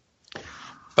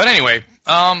 But anyway,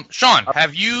 Sean,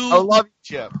 have you? I love you,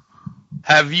 Chip.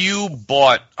 Have you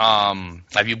bought?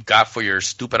 Have you got for your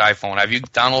stupid iPhone? Have you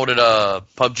downloaded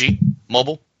PUBG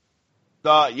mobile?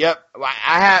 Yep.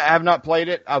 I have not played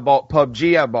it. I bought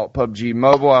PUBG. I bought PUBG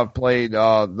Mobile. I've played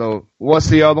what's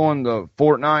the other one? The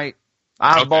Fortnite.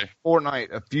 I've bought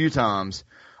Fortnite a few times.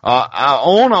 I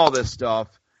own all this stuff.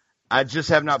 I just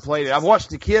have not played it. I've watched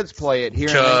the kids play it here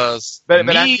and there.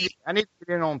 But I need to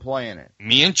get in on playing it.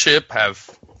 Me and Chip have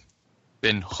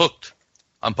been hooked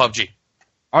on PUBG.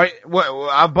 All right. Well,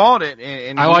 I bought it.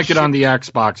 And I like it on the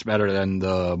Xbox better than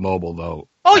the mobile, though.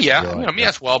 Oh, yeah. Me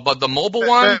as well. But the mobile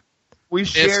one... We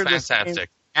share this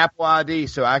Apple ID,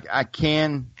 so I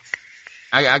can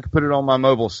put it on my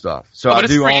mobile stuff. So but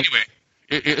it's free anyway.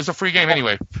 It's a free game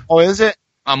anyway. Oh, is it?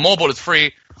 On mobile, it's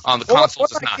free. On the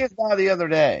consoles, it's not. What did kids buy the other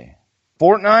day?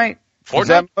 Fortnite? Is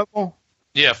that mobile?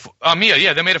 Yeah,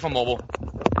 they made it for mobile.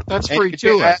 That's free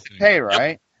too. You have to pay, right?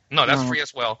 Yep. No, that's free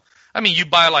as well. I mean, you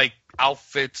buy like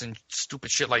outfits and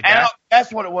stupid shit like that. And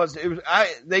that's what it was.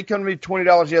 They come to me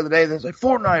 $20 the other day. They was like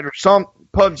Fortnite or some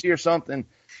PUBG or something.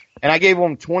 And I gave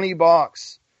them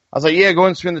 $20. I was like, yeah, go ahead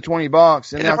and spend the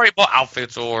 $20. And they already bought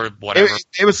outfits or whatever.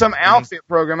 It was some outfit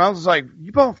program. I was like,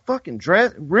 you bought fucking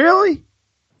dress? Really?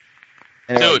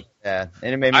 And dude. And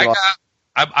it made me laugh.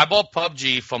 I bought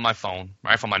PUBG for my phone,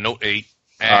 right, for my Note 8.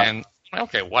 And,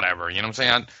 okay, whatever. You know what I'm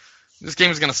saying? This game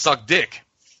is going to suck dick.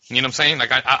 You know what I'm saying?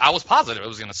 Like, I was positive it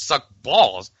was going to suck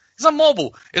balls. It's a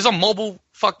mobile.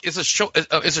 It's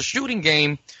a shooting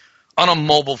game on a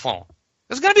mobile phone.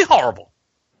 It's going to be horrible.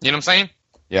 You know what I'm saying?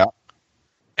 Yeah.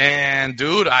 And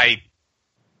dude, I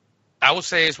would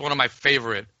say it's one of my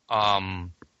favorite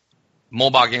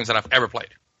mobile games that I've ever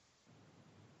played.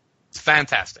 It's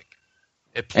fantastic.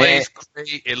 It plays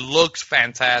great. It looks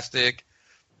fantastic.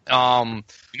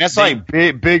 That's like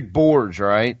big boards,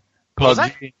 right?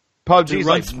 PUBG's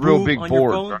like real big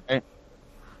boards, right?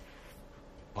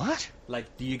 What?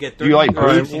 Like, do you get 30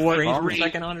 frames per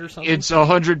second on it or something? It's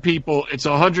 100 people. It's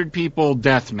 100 people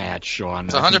death match, Sean.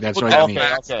 It's 100 people death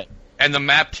match, and the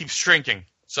map keeps shrinking,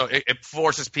 so it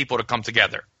forces people to come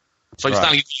together. So it's not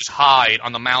like you just hide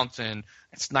on the mountain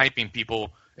and sniping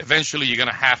people. Eventually, you're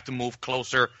gonna have to move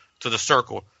closer to the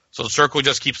circle. So the circle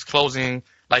just keeps closing,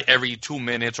 like every 2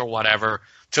 minutes or whatever,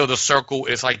 till the circle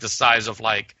is like the size of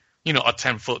like a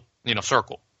 10-foot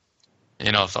circle.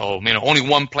 So only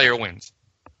one player wins.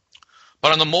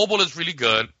 But on the mobile, it's really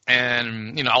good.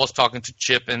 And, I was talking to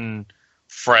Chip and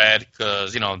Fred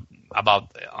because,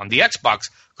 about on the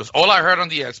Xbox. Because all I heard on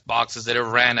the Xbox is that it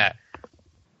ran at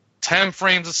 10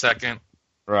 frames a second.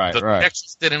 Right, the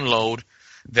textures didn't load.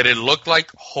 That it looked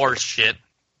like horse shit.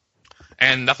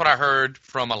 And that's what I heard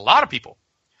from a lot of people.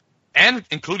 And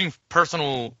including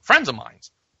personal friends of mine,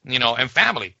 and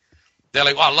family. They're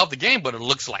like, I love the game, but it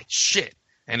looks like shit.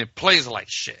 And it plays like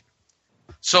shit.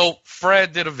 So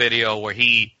Fred did a video where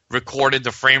he recorded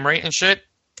the frame rate and shit.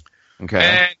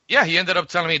 Okay. And he ended up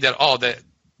telling me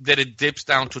that it dips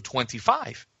down to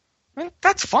 25. I mean,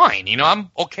 that's fine. I'm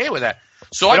okay with that.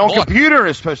 So but on computer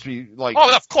is supposed to be like.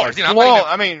 Oh, of course. I'm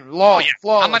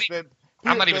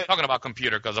not even talking about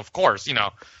computer because of course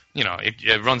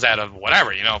it runs out of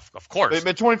whatever. Of course.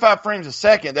 But 25 frames a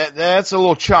second, that's a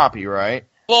little choppy, right?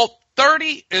 Well,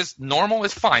 30 is normal.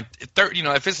 It's fine. 30,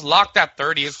 if it's locked at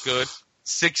 30, it's good.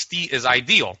 60 is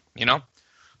ideal,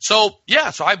 So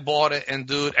I bought it, and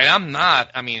dude, and I'm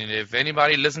not. I mean, if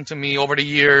anybody listened to me over the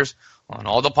years on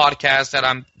all the podcasts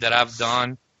that I've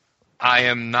done, I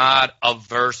am not a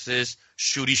versus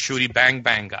shooty bang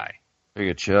bang guy. Very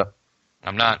good, Chip.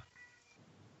 I'm not.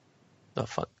 The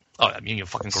fuck? Oh, I mean, you're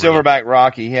fucking Silverback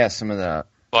Rocky. He has some of that.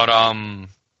 But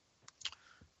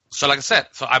so like I said,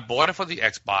 so I bought it for the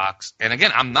Xbox, and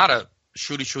again, I'm not a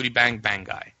shooty bang bang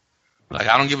guy. Like,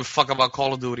 I don't give a fuck about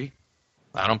Call of Duty.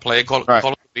 I don't play Call of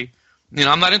Duty. You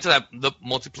know, I'm not into the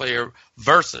multiplayer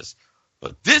versus.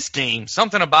 But this game,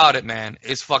 something about it, man,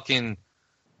 it's fucking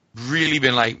really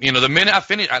been like, you know, the minute I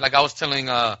finished, I was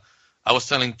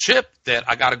telling Chip that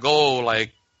I gotta go,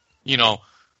 like, you know,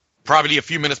 probably a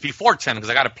few minutes before 10 because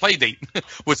I got a play date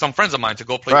with some friends of mine to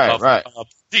go play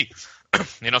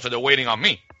PUBG. You know, so they're waiting on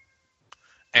me.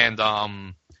 And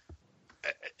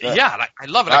yeah, like, I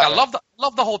love it. Like, I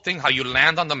love the whole thing, how you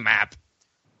land on the map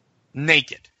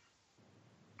naked.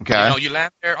 Okay. You know, you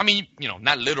land there. I mean, you know,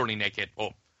 not literally naked.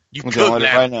 Well, you could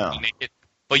land naked,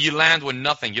 but you land with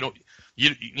nothing.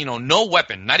 You know, no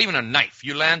weapon, not even a knife.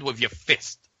 You land with your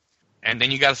fist, and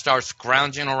then you got to start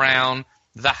scrounging around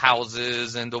the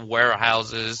houses and the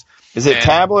warehouses. Is it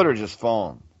tablet or just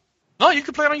phone? No, you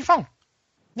can play it on your phone.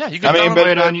 Yeah, you can.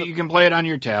 You can play it on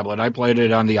your tablet. I played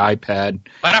it on the iPad.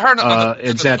 But I heard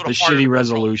it's at the shitty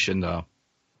resolution though.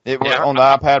 On the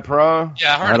iPad Pro?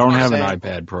 Yeah, I don't have an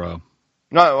iPad Pro.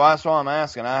 No, that's why I'm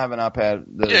asking. I have an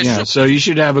iPad. So you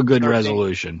should have a good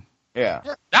resolution. Yeah.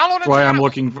 That's why I'm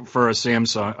looking for a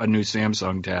new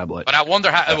Samsung tablet. But I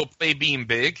wonder how it will play being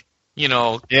big. You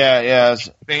know. Yeah.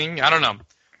 Thing. I don't know.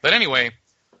 But anyway,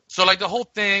 so like the whole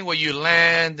thing where you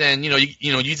land and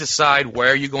you decide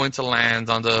where you're going to land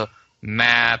on the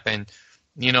map, and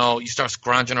you know you start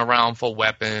scrounging around for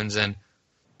weapons, and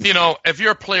you know if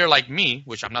you're a player like me,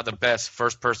 which I'm not the best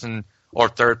first person or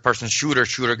third person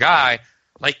shooter guy,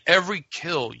 like every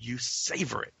kill you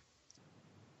savor it.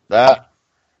 There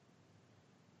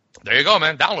you go,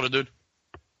 man. Download it, dude.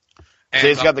 And, see,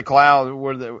 it's got the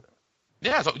cloud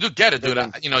yeah, so dude, get it, dude.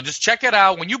 Just check it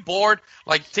out. When you're bored,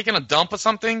 like taking a dump or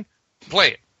something, play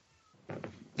it.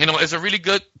 You know, it's a really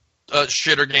good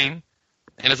shitter game,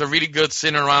 and it's a really good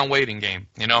sitting around waiting game.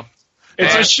 You know,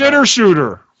 it's a shitter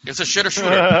shooter. It's a shitter shooter.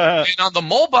 And on the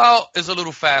mobile, is a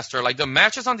little faster. Like the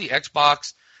matches on the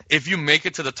Xbox, if you make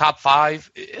it to the top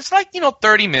 5, it's like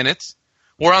 30 minutes.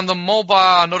 Where on the mobile,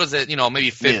 I notice that maybe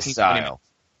 15 20 minutes.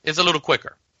 It's a little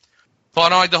quicker.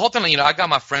 But like the whole thing, I got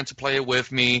my friend to play it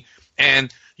with me.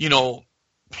 And,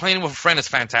 playing with a friend is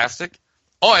fantastic.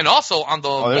 Oh, and also on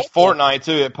the... there's Fortnite,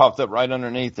 too. It popped up right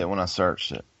underneath it when I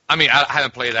searched it. I mean, I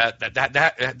haven't played that.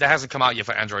 That hasn't come out yet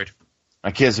for Android. My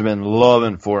kids have been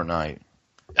loving Fortnite.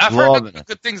 I've heard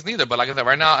good things neither, but like I said,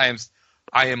 right now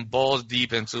I am balls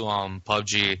deep into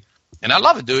PUBG. And I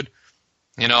love it, dude.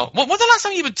 When's the last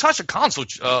time you even touched a console,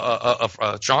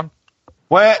 Sean?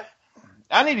 Well,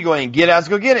 I need to go ahead and get it. I was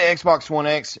going to get an Xbox One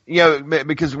X,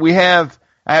 because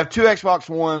I have 2 Xbox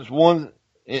Ones, one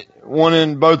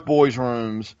in both boys'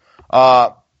 rooms.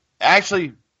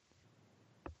 Actually,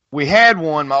 we had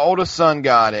one. My oldest son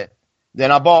got it.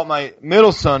 Then I bought my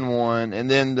middle son one, and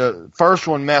then the first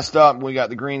one messed up, and we got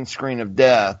the green screen of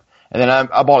death. And then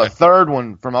I bought a third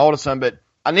one for my oldest son, but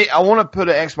I want to put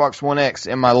an Xbox One X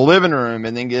in my living room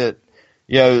and then get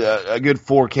a good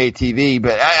 4K TV.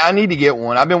 But I need to get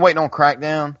one. I've been waiting on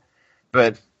Crackdown,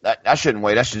 but I shouldn't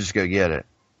wait. I should just go get it.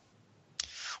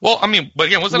 Well, I mean, but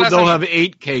again, what's the last time? They'll have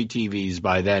 8K TVs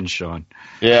by then, Sean.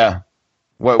 Yeah.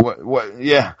 What?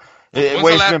 Yeah.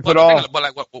 Wait's been put off. But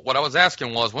like, what I was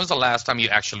asking was, when's the last time you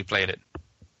actually played it?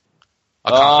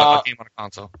 A game on a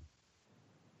console.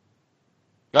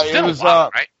 It was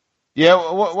right? Yeah.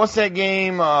 What's that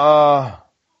game? Not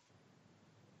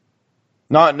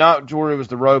where it was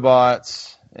the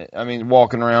robots. I mean,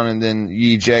 walking around and then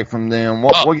you eject from them.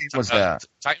 What game was that?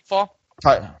 Titanfall.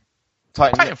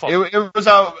 Titanfall. It was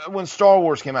when Star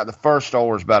Wars came out, the first Star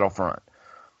Wars Battlefront.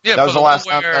 Yeah, that was the last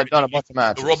time I'd done a bunch of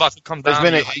matches. The robots would come down. It's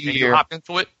been a year. You hop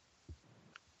into it,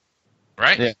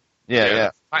 right?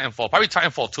 Yeah. Titanfall, probably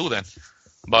Titanfall 2 then.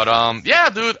 But yeah,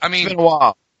 dude. I mean, it's been a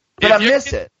while, but I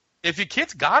miss it. If your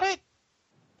kids got it,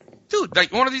 dude,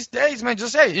 like one of these days, man,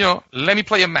 just say, let me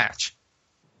play a match,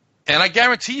 and I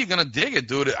guarantee you're gonna dig it,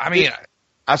 dude. I mean,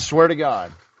 I swear to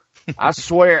God. I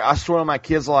swear on my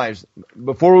kids' lives.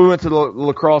 Before we went to the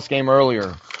lacrosse game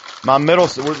earlier, my they're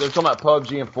talking about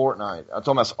PUBG and Fortnite. I'm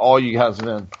talking about all you guys have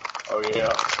been. Oh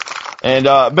yeah. And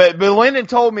but Lyndon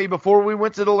told me before we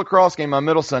went to the lacrosse game, my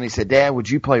middle son, he said, "Dad, would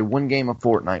you play one game of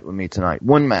Fortnite with me tonight?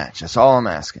 One match. That's all I'm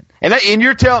asking." And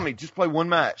you're telling me just play one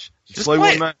match. Just play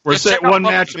one match. We're saying one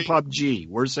match of PUBG.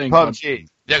 We're saying PUBG.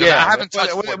 Yeah, I haven't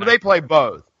touched Fortnite. They play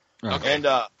both. Okay. And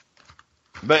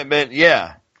but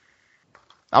yeah,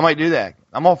 I might do that.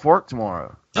 I'm off work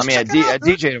tomorrow. Just I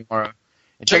DJ tomorrow.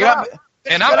 And check it out.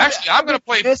 And I'm gonna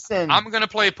play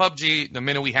PUBG the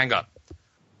minute we hang up.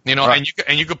 You know, right.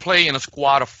 and you could play in a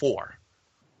squad of 4.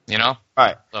 You know?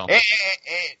 Right. So.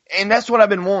 And that's what I've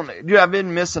been wanting. Dude, I've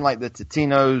been missing like the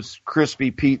Totino's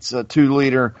Crispy Pizza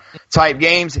 2-liter type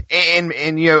games.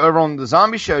 And you know, over on the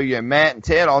Zombie Show, you know, Matt and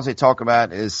Ted, all they talk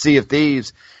about is Sea of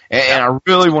Thieves. And I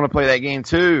really want to play that game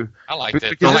too. I like it.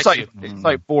 Because it's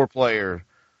like 4 players.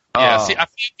 Yeah, see, I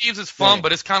think Thieves is fun,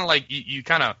 but it's kind of like you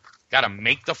kind of got to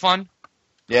make the fun.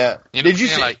 Yeah. You know Did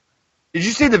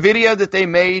you see the video that they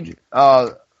made,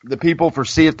 the people for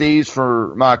Sea of Thieves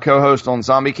for my co-host on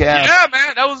ZombieCast? Yeah,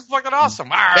 man, that was fucking awesome.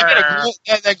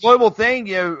 That global thing,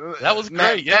 you know. That was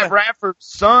great, yeah. Matt Bradford's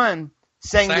son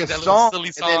sang this song.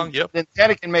 Silly song, then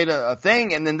Tedekin made a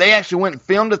thing, and then they actually went and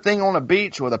filmed a thing on a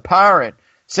beach with a pirate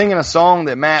singing a song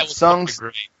that Matt's son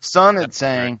had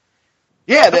sang. Great.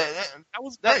 Yeah, that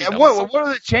was great. What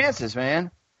are the chances,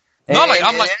 man? No,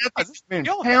 I'm like, it's been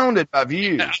pounded by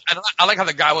views. I like how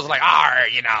the guy was like,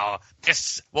 you know,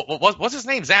 this, what's his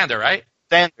name? Xander, right?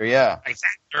 Xander, yeah. Like,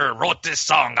 Xander wrote this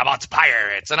song about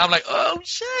pirates. And I'm like, oh,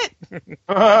 shit.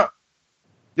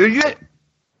 Dude, you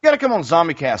got to come on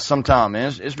ZombieCast sometime,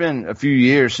 man. It's been a few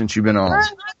years since you've been on.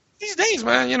 These days,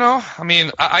 man, you know, I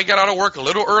mean, I get out of work a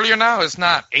little earlier now. It's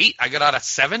not 8. I get out at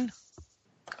 7.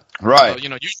 Right. So, you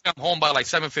know, usually I'm home by like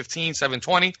 7:15,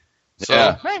 7:20. So,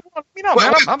 yeah. man, you know,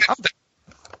 man, I'm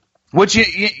what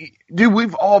dude,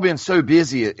 we've all been so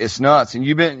busy, it's nuts. And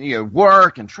you've been, you know,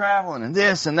 work and traveling and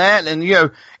this and that. And, you know,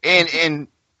 and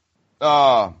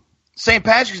St.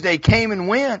 Patrick's Day came and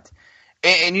went.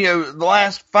 And, you know, the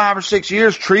last 5 or 6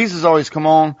 years, Trees has always come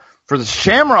on for the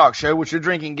Shamrock Show, which you're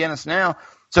drinking Guinness now.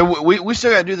 So we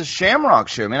still got to do the Shamrock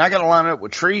Show. I mean, I got to line it up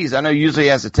with Trees. I know usually he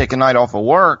has to take a night off of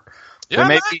work. Yeah,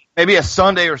 but maybe a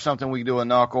Sunday or something we do a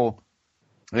Knuckle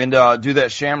and do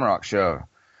that Shamrock Show.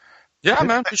 Yeah,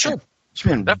 man, for sure. It's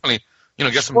been definitely, you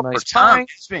know, get some nice time.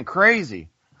 It's been crazy.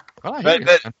 Well,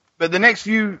 but the next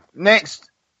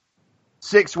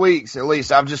 6 weeks at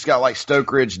least, I've just got like Stoke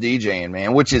Ridge DJing,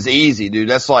 man, which is easy, dude.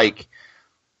 That's like,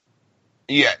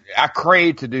 yeah, I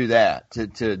crave to do that, to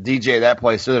DJ that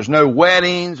place. So there's no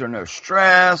weddings or no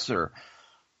stress or,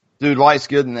 dude, life's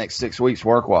good in the next 6 weeks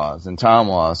work-wise and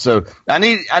time-wise. So I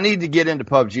need to get into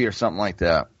PUBG or something like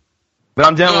that. But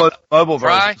I'm downloading mobile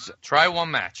versions. Try one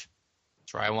match.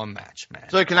 Try one match, man.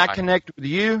 So can I connect with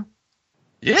you?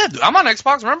 Yeah, dude, I'm on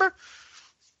Xbox, remember?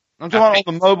 I'm talking about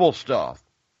all the mobile stuff.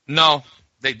 No,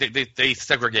 they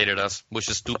segregated us, which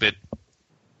is stupid.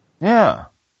 Yeah.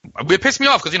 It pissed me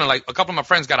off because, you know, like a couple of my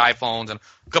friends got iPhones and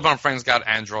a couple of my friends got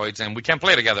Androids, and we can't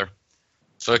play together.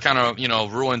 So it kind of, you know,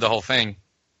 ruined the whole thing.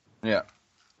 Yeah.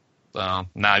 So,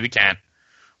 nah, we can't.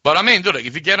 But, I mean, dude,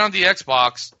 if you get on the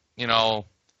Xbox, you know,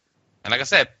 and like I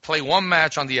said, play one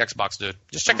match on the Xbox, dude.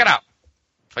 Just check it out.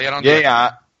 Play it on the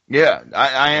Xbox.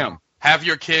 I am. Have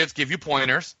your kids give you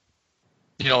pointers.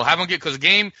 You know, have them because the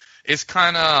game is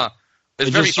kind of...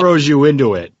 It just throws you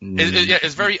into it.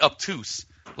 It's very obtuse.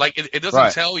 Like, it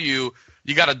doesn't tell you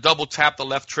got to double tap the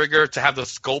left trigger to have the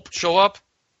scope show up.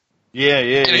 Yeah.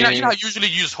 You know how usually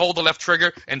you just hold the left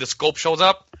trigger and the scope shows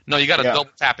up? No, you got to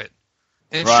double tap it.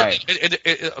 And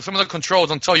some of the controls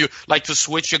don't tell you, like, to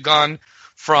switch your gun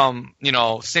from, you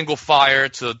know, single fire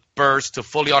to burst to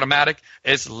fully automatic.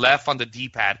 It's left on the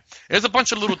D-pad. There's a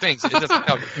bunch of little things. It doesn't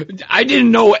tell you. I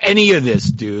didn't know any of this,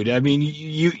 dude. I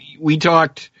mean, we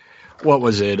talked, what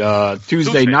was it,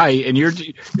 Tuesday night, and you're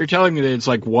telling me that it's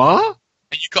like, what?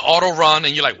 And you can auto run,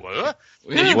 and you're like, what?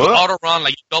 And you can auto run,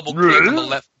 like, you double click on the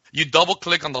left. You double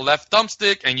click on the left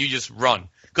thumbstick, and you just run.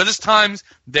 Because there's times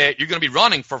that you're going to be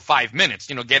running for 5 minutes,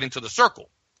 you know, getting to the circle.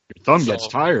 Your thumb gets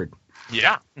tired.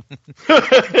 Yeah.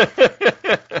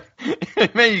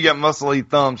 Man, you got muscly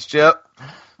thumbs, Chip.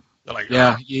 Like,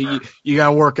 yeah, you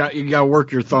gotta work out. You gotta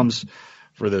work your thumbs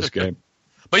for this game.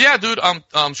 But yeah, dude,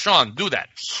 Sean, do that.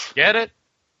 Get it,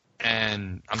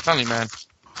 and I'm telling you, man,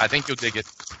 I think you'll dig it.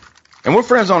 And we're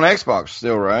friends on Xbox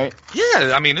still, right?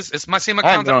 Yeah, I mean, it's my same account.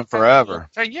 I haven't done it forever.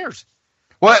 10 years.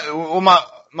 Well,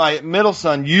 my middle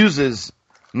son uses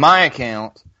my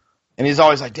account. And he's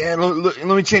always like, Dad, look,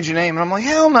 let me change your name. And I'm like,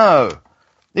 hell no.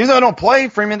 Even though I don't play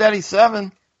Freeman Daddy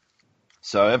 7.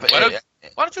 So why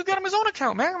don't you get him his own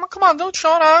account, man? Come on, don't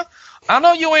Sean. I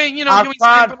know you ain't, you ain't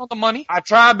spending all the money. I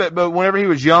tried, but whenever he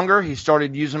was younger, he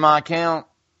started using my account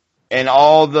and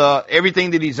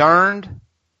everything that he's earned,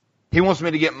 he wants me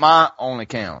to get my own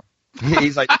account.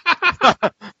 He's like,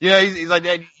 he's like,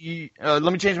 Dad,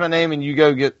 let me change my name and you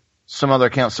go get some other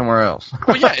account somewhere else.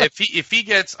 Well, yeah, if he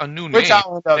gets a new Which name,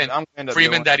 I'm then gonna end up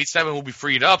Freeman doing. Daddy 7 will be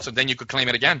freed up, so then you could claim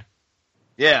it again.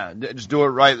 Yeah, just do it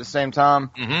right at the same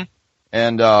time. Mm-hmm.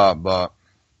 And but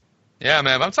yeah,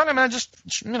 man, I'm telling you, man, just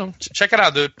check it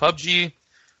out, dude. PUBG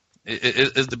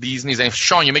is the bee's knees. And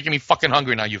Sean, you're making me fucking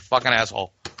hungry now, you fucking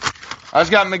asshole. I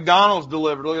just got McDonald's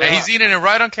delivered. Look at And that. he's eating it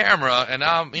right on camera, and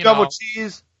I'm Double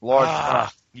cheese, large fry.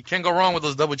 you can't go wrong with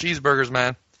those double cheeseburgers,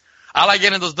 man. I like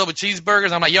getting those double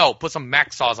cheeseburgers. I'm like, yo, put some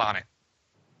mac sauce on it.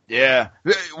 Yeah.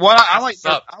 What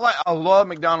I love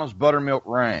McDonald's buttermilk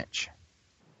ranch.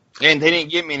 And they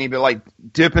didn't give me any, but like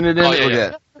dipping it in it. Look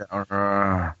at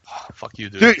that. Fuck you,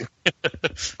 dude. Dude,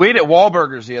 we ate at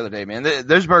Wahlburgers the other day, man.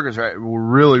 Those burgers were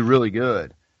really, really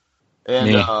good.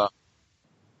 And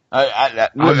I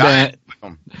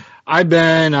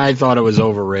thought it was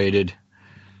overrated.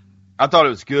 I thought it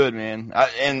was good, man.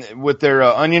 And with their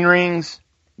onion rings,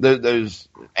 those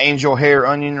angel hair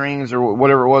onion rings or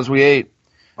whatever it was we ate.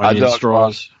 Onion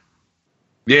straws.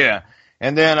 Yeah.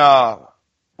 And then,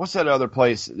 what's that other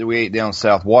place that we ate down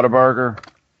south? Whataburger.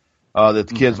 That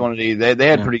the kids wanted to eat. They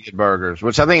had pretty good burgers,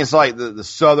 which I think is like the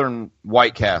Southern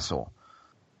White Castle.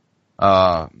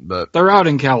 But they're out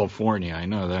in California. I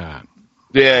know that.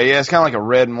 Yeah, it's kind of like a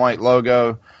red and white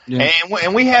logo. Yeah.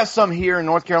 And we have some here in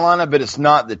North Carolina, but it's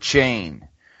not the chain.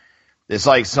 It's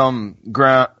like some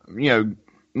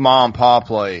mom and pop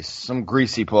place, some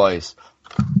greasy place.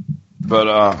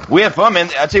 But we had fun, man.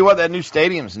 I tell you what, that new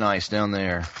stadium's nice down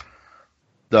there.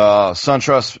 The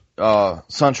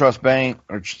SunTrust Bank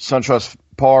or SunTrust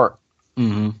Park.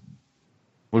 Mm-hmm.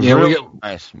 Was really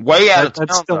nice. Way out of town.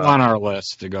 That's still on our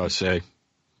list to go see.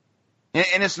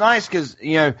 And it's nice because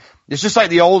it's just like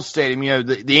the old stadium.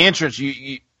 The entrance,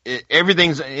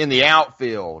 everything's in the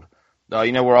outfield.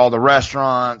 Where all the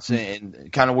restaurants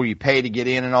and kind of where you pay to get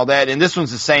in and all that. And this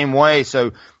one's the same way.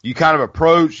 So you kind of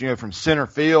approach, from center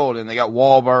field, and they got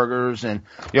Wahlburgers and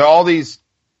all these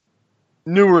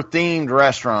newer themed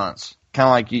restaurants, kind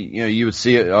of like you would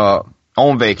see it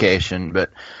on vacation.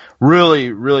 But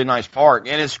really, really nice park.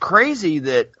 And it's crazy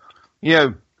that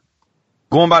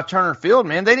going by Turner Field,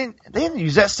 man, they didn't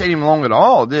use that stadium long at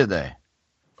all, did they?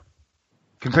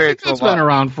 Compared to it's been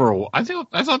around for a while. I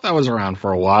thought that was around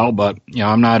for a while, but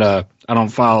I don't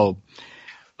follow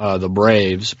the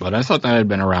Braves, but I thought that had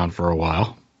been around for a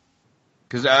while.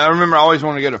 Because I remember I always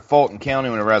wanted to go to Fulton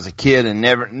County whenever I was a kid, and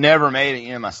never made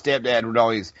it. My stepdad would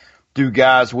always do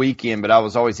guys' weekend, but I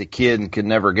was always a kid and could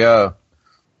never go.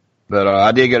 But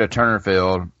I did go to Turner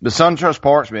Field. The SunTrust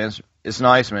Parks, man, it's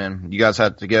nice, man. You guys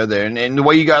have to go there, and the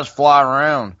way you guys fly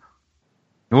around.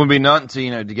 It wouldn't be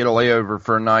nothing to get a layover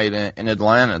for a night in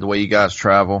Atlanta, the way you guys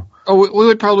travel. Oh, we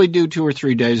would probably do 2 or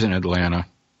 3 days in Atlanta.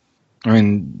 I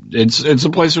mean, it's a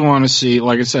place we want to see.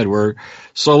 Like I said, we're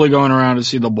slowly going around to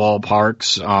see the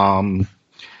ballparks.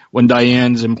 When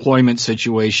Diane's employment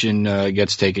situation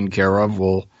gets taken care of,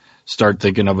 we'll start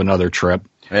thinking of another trip.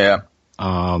 Yeah.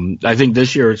 I think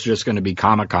this year it's just going to be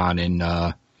Comic-Con in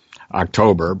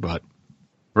October, but...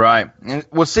 Right. And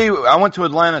well, see, I went to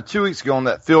Atlanta 2 weeks ago on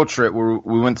that field trip where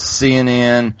we went to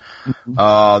CNN,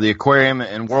 the aquarium,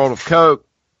 and World of Coke.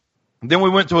 Then we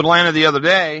went to Atlanta the other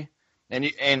day,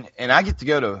 and I get to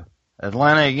go to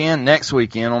Atlanta again next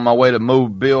weekend on my way to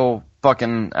Mobile,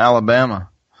 fucking Alabama.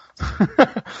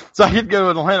 So I get to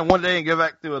go to Atlanta one day and go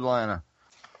back to Atlanta.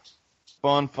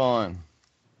 Fun.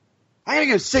 I gotta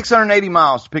go 680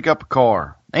 miles to pick up a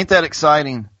car. Ain't that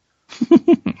exciting?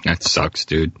 That sucks,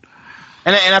 dude.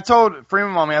 And I told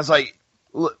Freeman Mommy, I was like,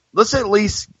 let's at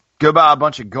least go buy a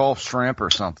bunch of Gulf shrimp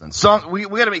or something. We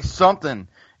got to make something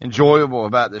enjoyable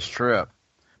about this trip.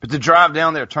 But to drive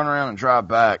down there, turn around and drive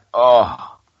back, like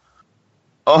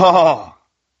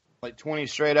 20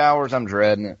 straight hours, I'm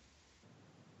dreading it.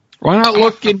 Why not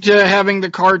look into having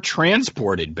the car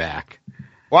transported back?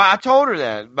 Well, I told her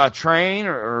that by train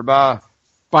or by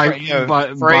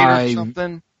freight or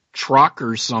something, truck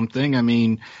or something. I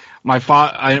mean.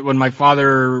 When my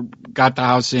father got the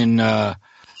house in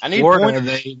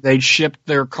Florida, they shipped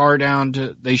their car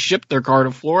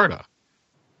to Florida.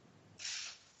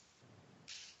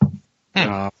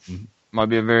 Might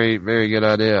be a very, very good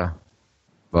idea.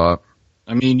 But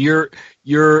I mean, you're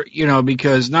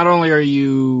because not only are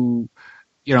you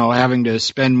having to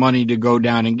spend money to go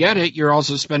down and get it, you're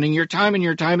also spending your time, and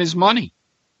your time is money.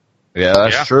 Yeah,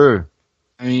 that's true.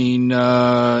 I mean,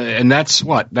 and that's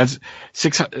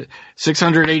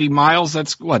 680 miles.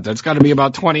 That's got to be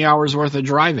about 20 hours worth of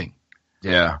driving.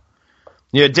 Yeah.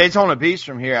 Daytona Beach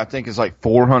from here, I think, is like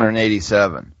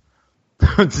 487.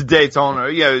 It's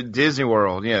Daytona, Disney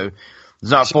World, it's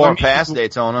not far past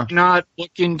Daytona. Not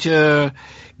looking to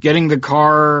getting the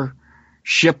car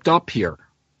shipped up here.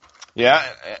 Yeah,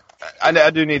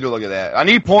 I do need to look at that. I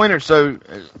need pointers, so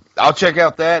I'll check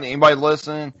out that. Anybody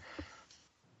listening?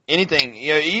 Anything.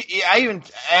 You know, I even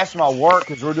asked my work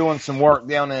because we're doing some work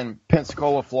down in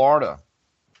Pensacola, Florida.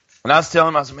 And I was telling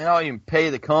him, I said, man, I'll even pay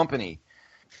the company,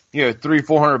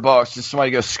 $300-400 just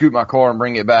somebody go scoop my car and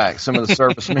bring it back. Some of the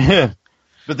servicemen,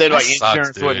 but they like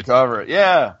insurance wouldn't cover it.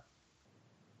 Yeah,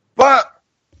 but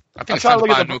I think it's time to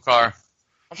buy a new car.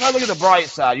 I'm trying to look at the bright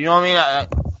side. You know what I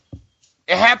mean?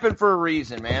 It happened for a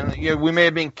reason, man. We may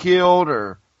have been killed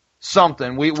or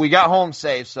something. We got home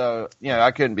safe, so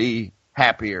I couldn't be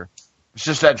happier. It's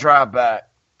just that drive back.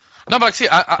 No, but see,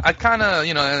 I kind of,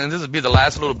 and this would be the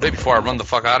last little bit before I run the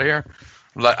fuck out of here.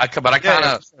 But I kind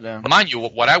of, mind you,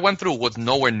 what I went through was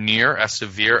nowhere near as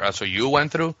severe as what you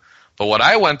went through. But what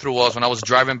I went through was when I was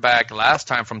driving back last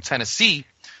time from Tennessee,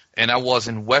 and I was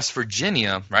in West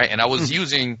Virginia, right? And I was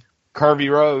using curvy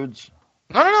roads.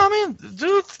 No, I mean,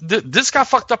 dude, this got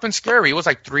fucked up and scary. It was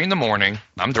like 3 a.m.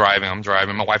 I'm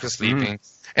driving. My wife is sleeping.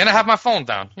 And I have my phone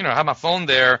down. I have my phone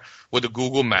there with the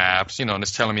Google Maps, and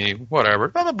it's telling me whatever,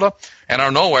 blah, blah, blah. And out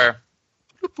of nowhere,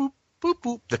 boop, boop, boop,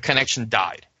 boop, the connection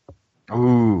died.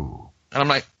 Ooh. And I'm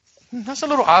like, that's a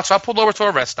little odd. So I pulled over to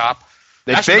a rest stop.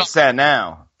 They fixed that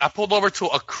now. I pulled over to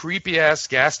a creepy-ass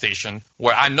gas station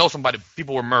where I know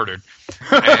people were murdered.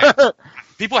 And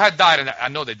people had died, and I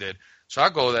know they did. So I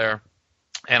go there,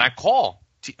 and I call,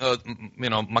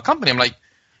 my company. I'm like,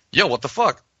 yo, what the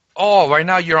fuck? Oh, right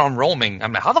now you're on roaming.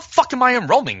 I'm like, how the fuck am I in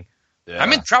roaming? Yeah.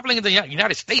 I'm traveling in the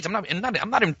United States. I'm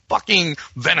not in fucking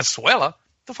Venezuela.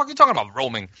 The fuck are you talking about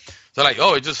roaming? They're like,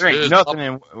 oh, it just there ain't nothing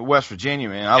in West Virginia,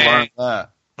 man. I learned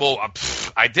that. Well,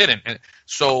 I didn't. And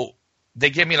so they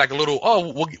gave me like a little.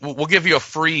 Oh, we'll give you a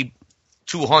free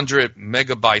 200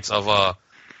 megabytes of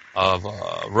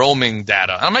roaming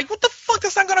data. And I'm like, what the fuck?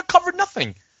 That's not gonna cover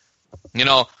nothing,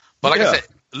 But like I said,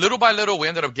 little by little, we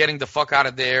ended up getting the fuck out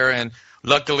of there, and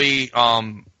luckily,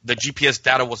 the GPS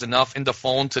data was enough in the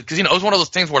phone because it was one of those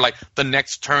things where like the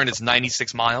next turn is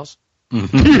 96 miles.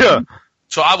 Yeah.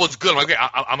 So I was good. I'm like, okay,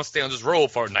 I'm gonna stay on this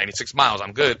road for 96 miles.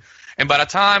 I'm good. And by the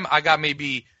time I got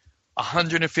maybe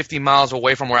 150 miles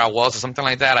away from where I was or something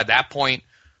like that, at that point,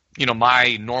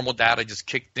 my normal data just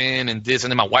kicked in and this,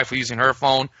 and then my wife was using her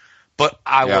phone. But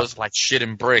I was like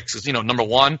shitting bricks because, number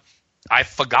one, I've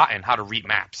forgotten how to read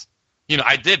maps.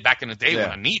 I did back in the day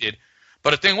when I needed.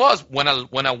 But the thing was, when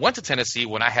I went to Tennessee,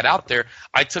 when I head out there,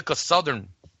 I took a southern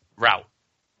route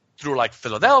through like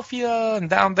Philadelphia and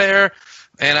down there,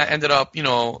 and I ended up,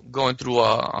 going through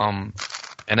and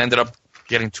ended up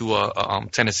getting to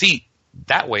Tennessee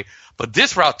that way. But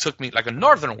this route took me like a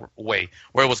northern way,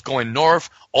 where it was going north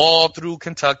all through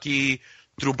Kentucky,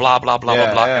 through blah blah blah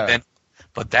blah blah. And then,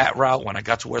 but that route, when I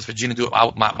got to West Virginia,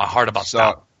 my heart about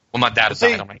stopped when my dad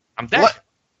died. I'm like, I'm dead.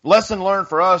 Lesson learned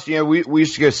for us, we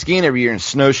used to go skiing every year in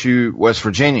Snowshoe, West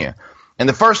Virginia. And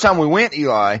the first time we went,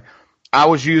 Eli, I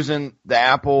was using the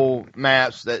Apple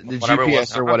Maps, the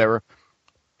GPS or whatever.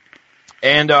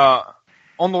 And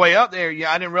on the way up there,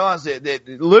 I didn't realize that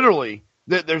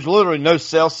there's literally no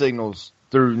cell signals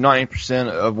through 90%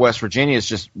 of West Virginia. It's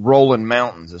just rolling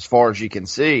mountains as far as you can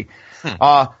see.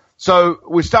 So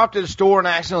we stopped at a store and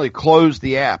I accidentally closed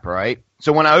the app, right?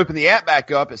 So when I opened the app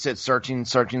back up, it said searching,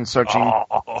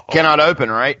 cannot open,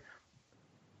 right?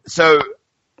 So,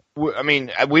 I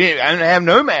didn't have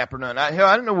no map or nothing. I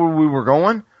didn't know where we were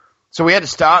going. So we had to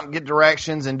stop and get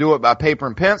directions and do it by paper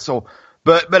and pencil.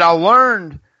 But I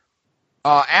learned,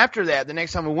 after that, the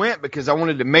next time we went, because I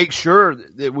wanted to make sure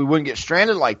that we wouldn't get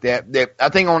stranded like that I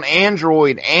think on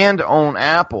Android and on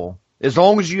Apple, as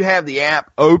long as you have the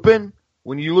app open,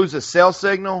 when you lose a cell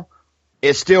signal,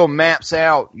 it still maps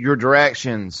out your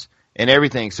directions and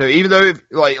everything. So even though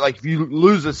if you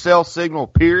lose a cell signal,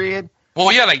 period.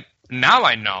 Well, yeah, like now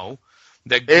I know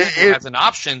that Google has an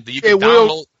option that you can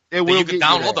download. You can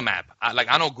download the map.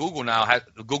 I know Google now has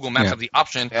Google Maps have the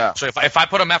option. Yeah. So if I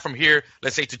put a map from here,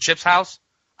 let's say to Chip's house,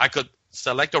 I could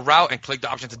select a route and click the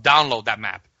option to download that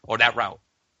map or that route.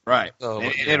 Right. So,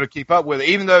 and it'll keep up with it,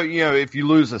 even though if you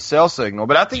lose a cell signal.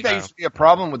 But I think that used to be a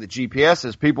problem with the GPS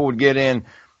is people would get in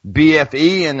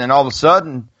BFE, and then all of a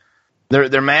sudden,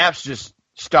 their maps just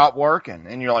stop working,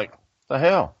 and you're like, the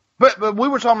hell? But we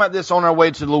were talking about this on our way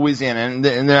to Louisiana, and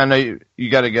then I know you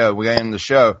got to go. We got to end the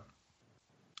show.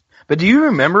 But do you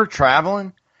remember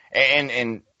traveling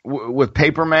and with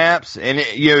paper maps? And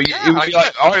it would be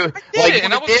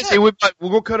like,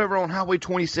 we'll go cut over on Highway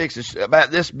 26. It's about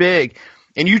this big,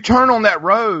 and you turn on that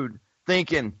road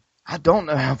thinking, I don't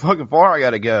know how fucking far I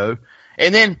got to go,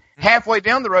 and then halfway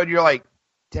down the road, you're like,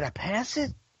 did I pass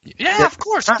it? Yeah, of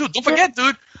course, dude. Don't forget,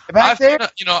 dude. Back there,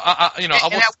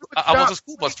 I was a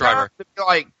school bus driver.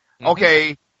 Like,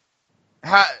 okay,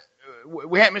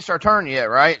 we haven't missed our turn yet,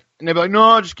 right? And they'll be like,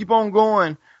 no, just keep on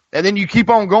going. And then you keep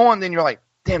on going, then you're like,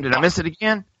 damn, did I miss it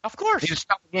again? Of course. You just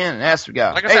stop again and ask the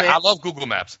guy. Like I said, I love Google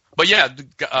Maps. But yeah,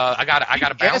 I got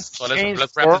to bounce. So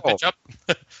let's wrap this bitch up.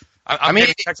 I'm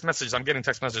getting text messages. I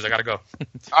got to go.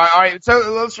 All right.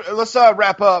 So let's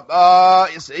wrap up.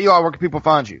 Eli, where can people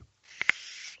find you?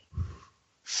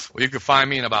 Well, you can find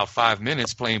me in about 5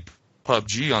 minutes playing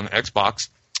PUBG on Xbox.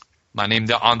 My name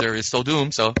on there is So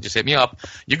Doom, so just hit me up.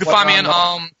 You can find me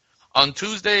on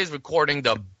Tuesdays recording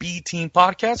the B Team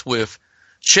podcast with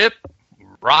Chip,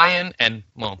 Ryan, and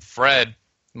Fred,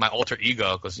 my alter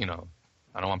ego, because I don't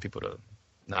want people to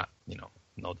not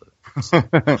know the.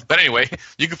 But anyway,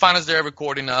 you can find us there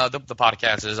recording the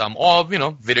podcast. Is all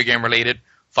video game related,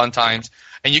 fun times,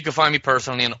 and you can find me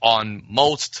personally on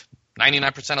most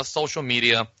 99% of social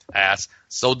media as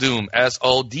So Doom,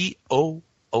 SODOOM.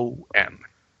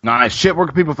 Nice. Chip, where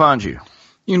can people find you?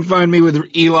 You can find me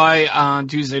with Eli on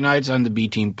Tuesday nights on the B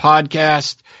Team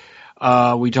podcast.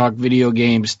 We talk video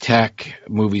games, tech,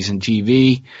 movies, and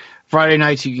TV. Friday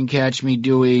nights you can catch me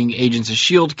doing Agents of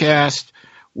S.H.I.E.L.D. cast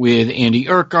with Andy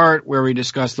Urquhart, where we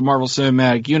discuss the Marvel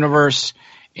Cinematic Universe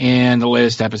and the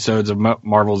latest episodes of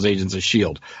Marvel's Agents of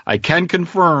S.H.I.E.L.D. I can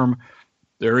confirm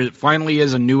there finally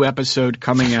is a new episode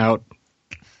coming out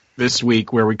this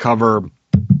week where we cover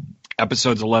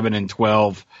episodes 11 and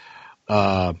 12,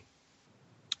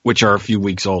 which are a few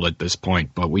weeks old at this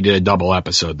point, but we did a double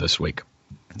episode this week.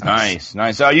 Nice. You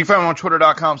can find me on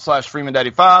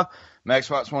twitter.com/FreemanDaddy5. My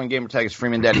Xbox One gamer tag is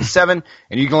FreemanDaddy7.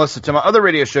 And you can listen to my other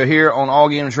radio show here on All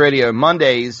Gamers Radio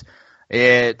Mondays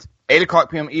at 8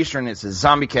 o'clock p.m. Eastern. It's a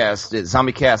ZombieCast at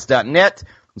zombiecast.net.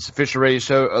 It's the official radio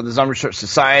show of the Zombie Research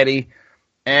Society.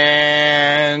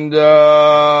 And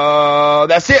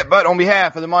that's it. But on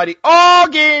behalf of the mighty All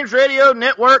Games Radio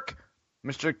Network,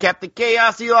 Mr. Captain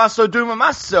Chaos, Eli, So Doom, and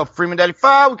myself, Freeman Daddy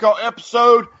 5, we call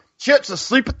episode Chips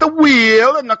Asleep at the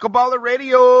Wheel at Knuckleballer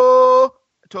Radio.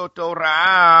 Toto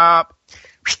Rap.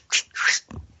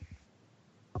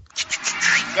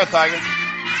 Go, Tiger.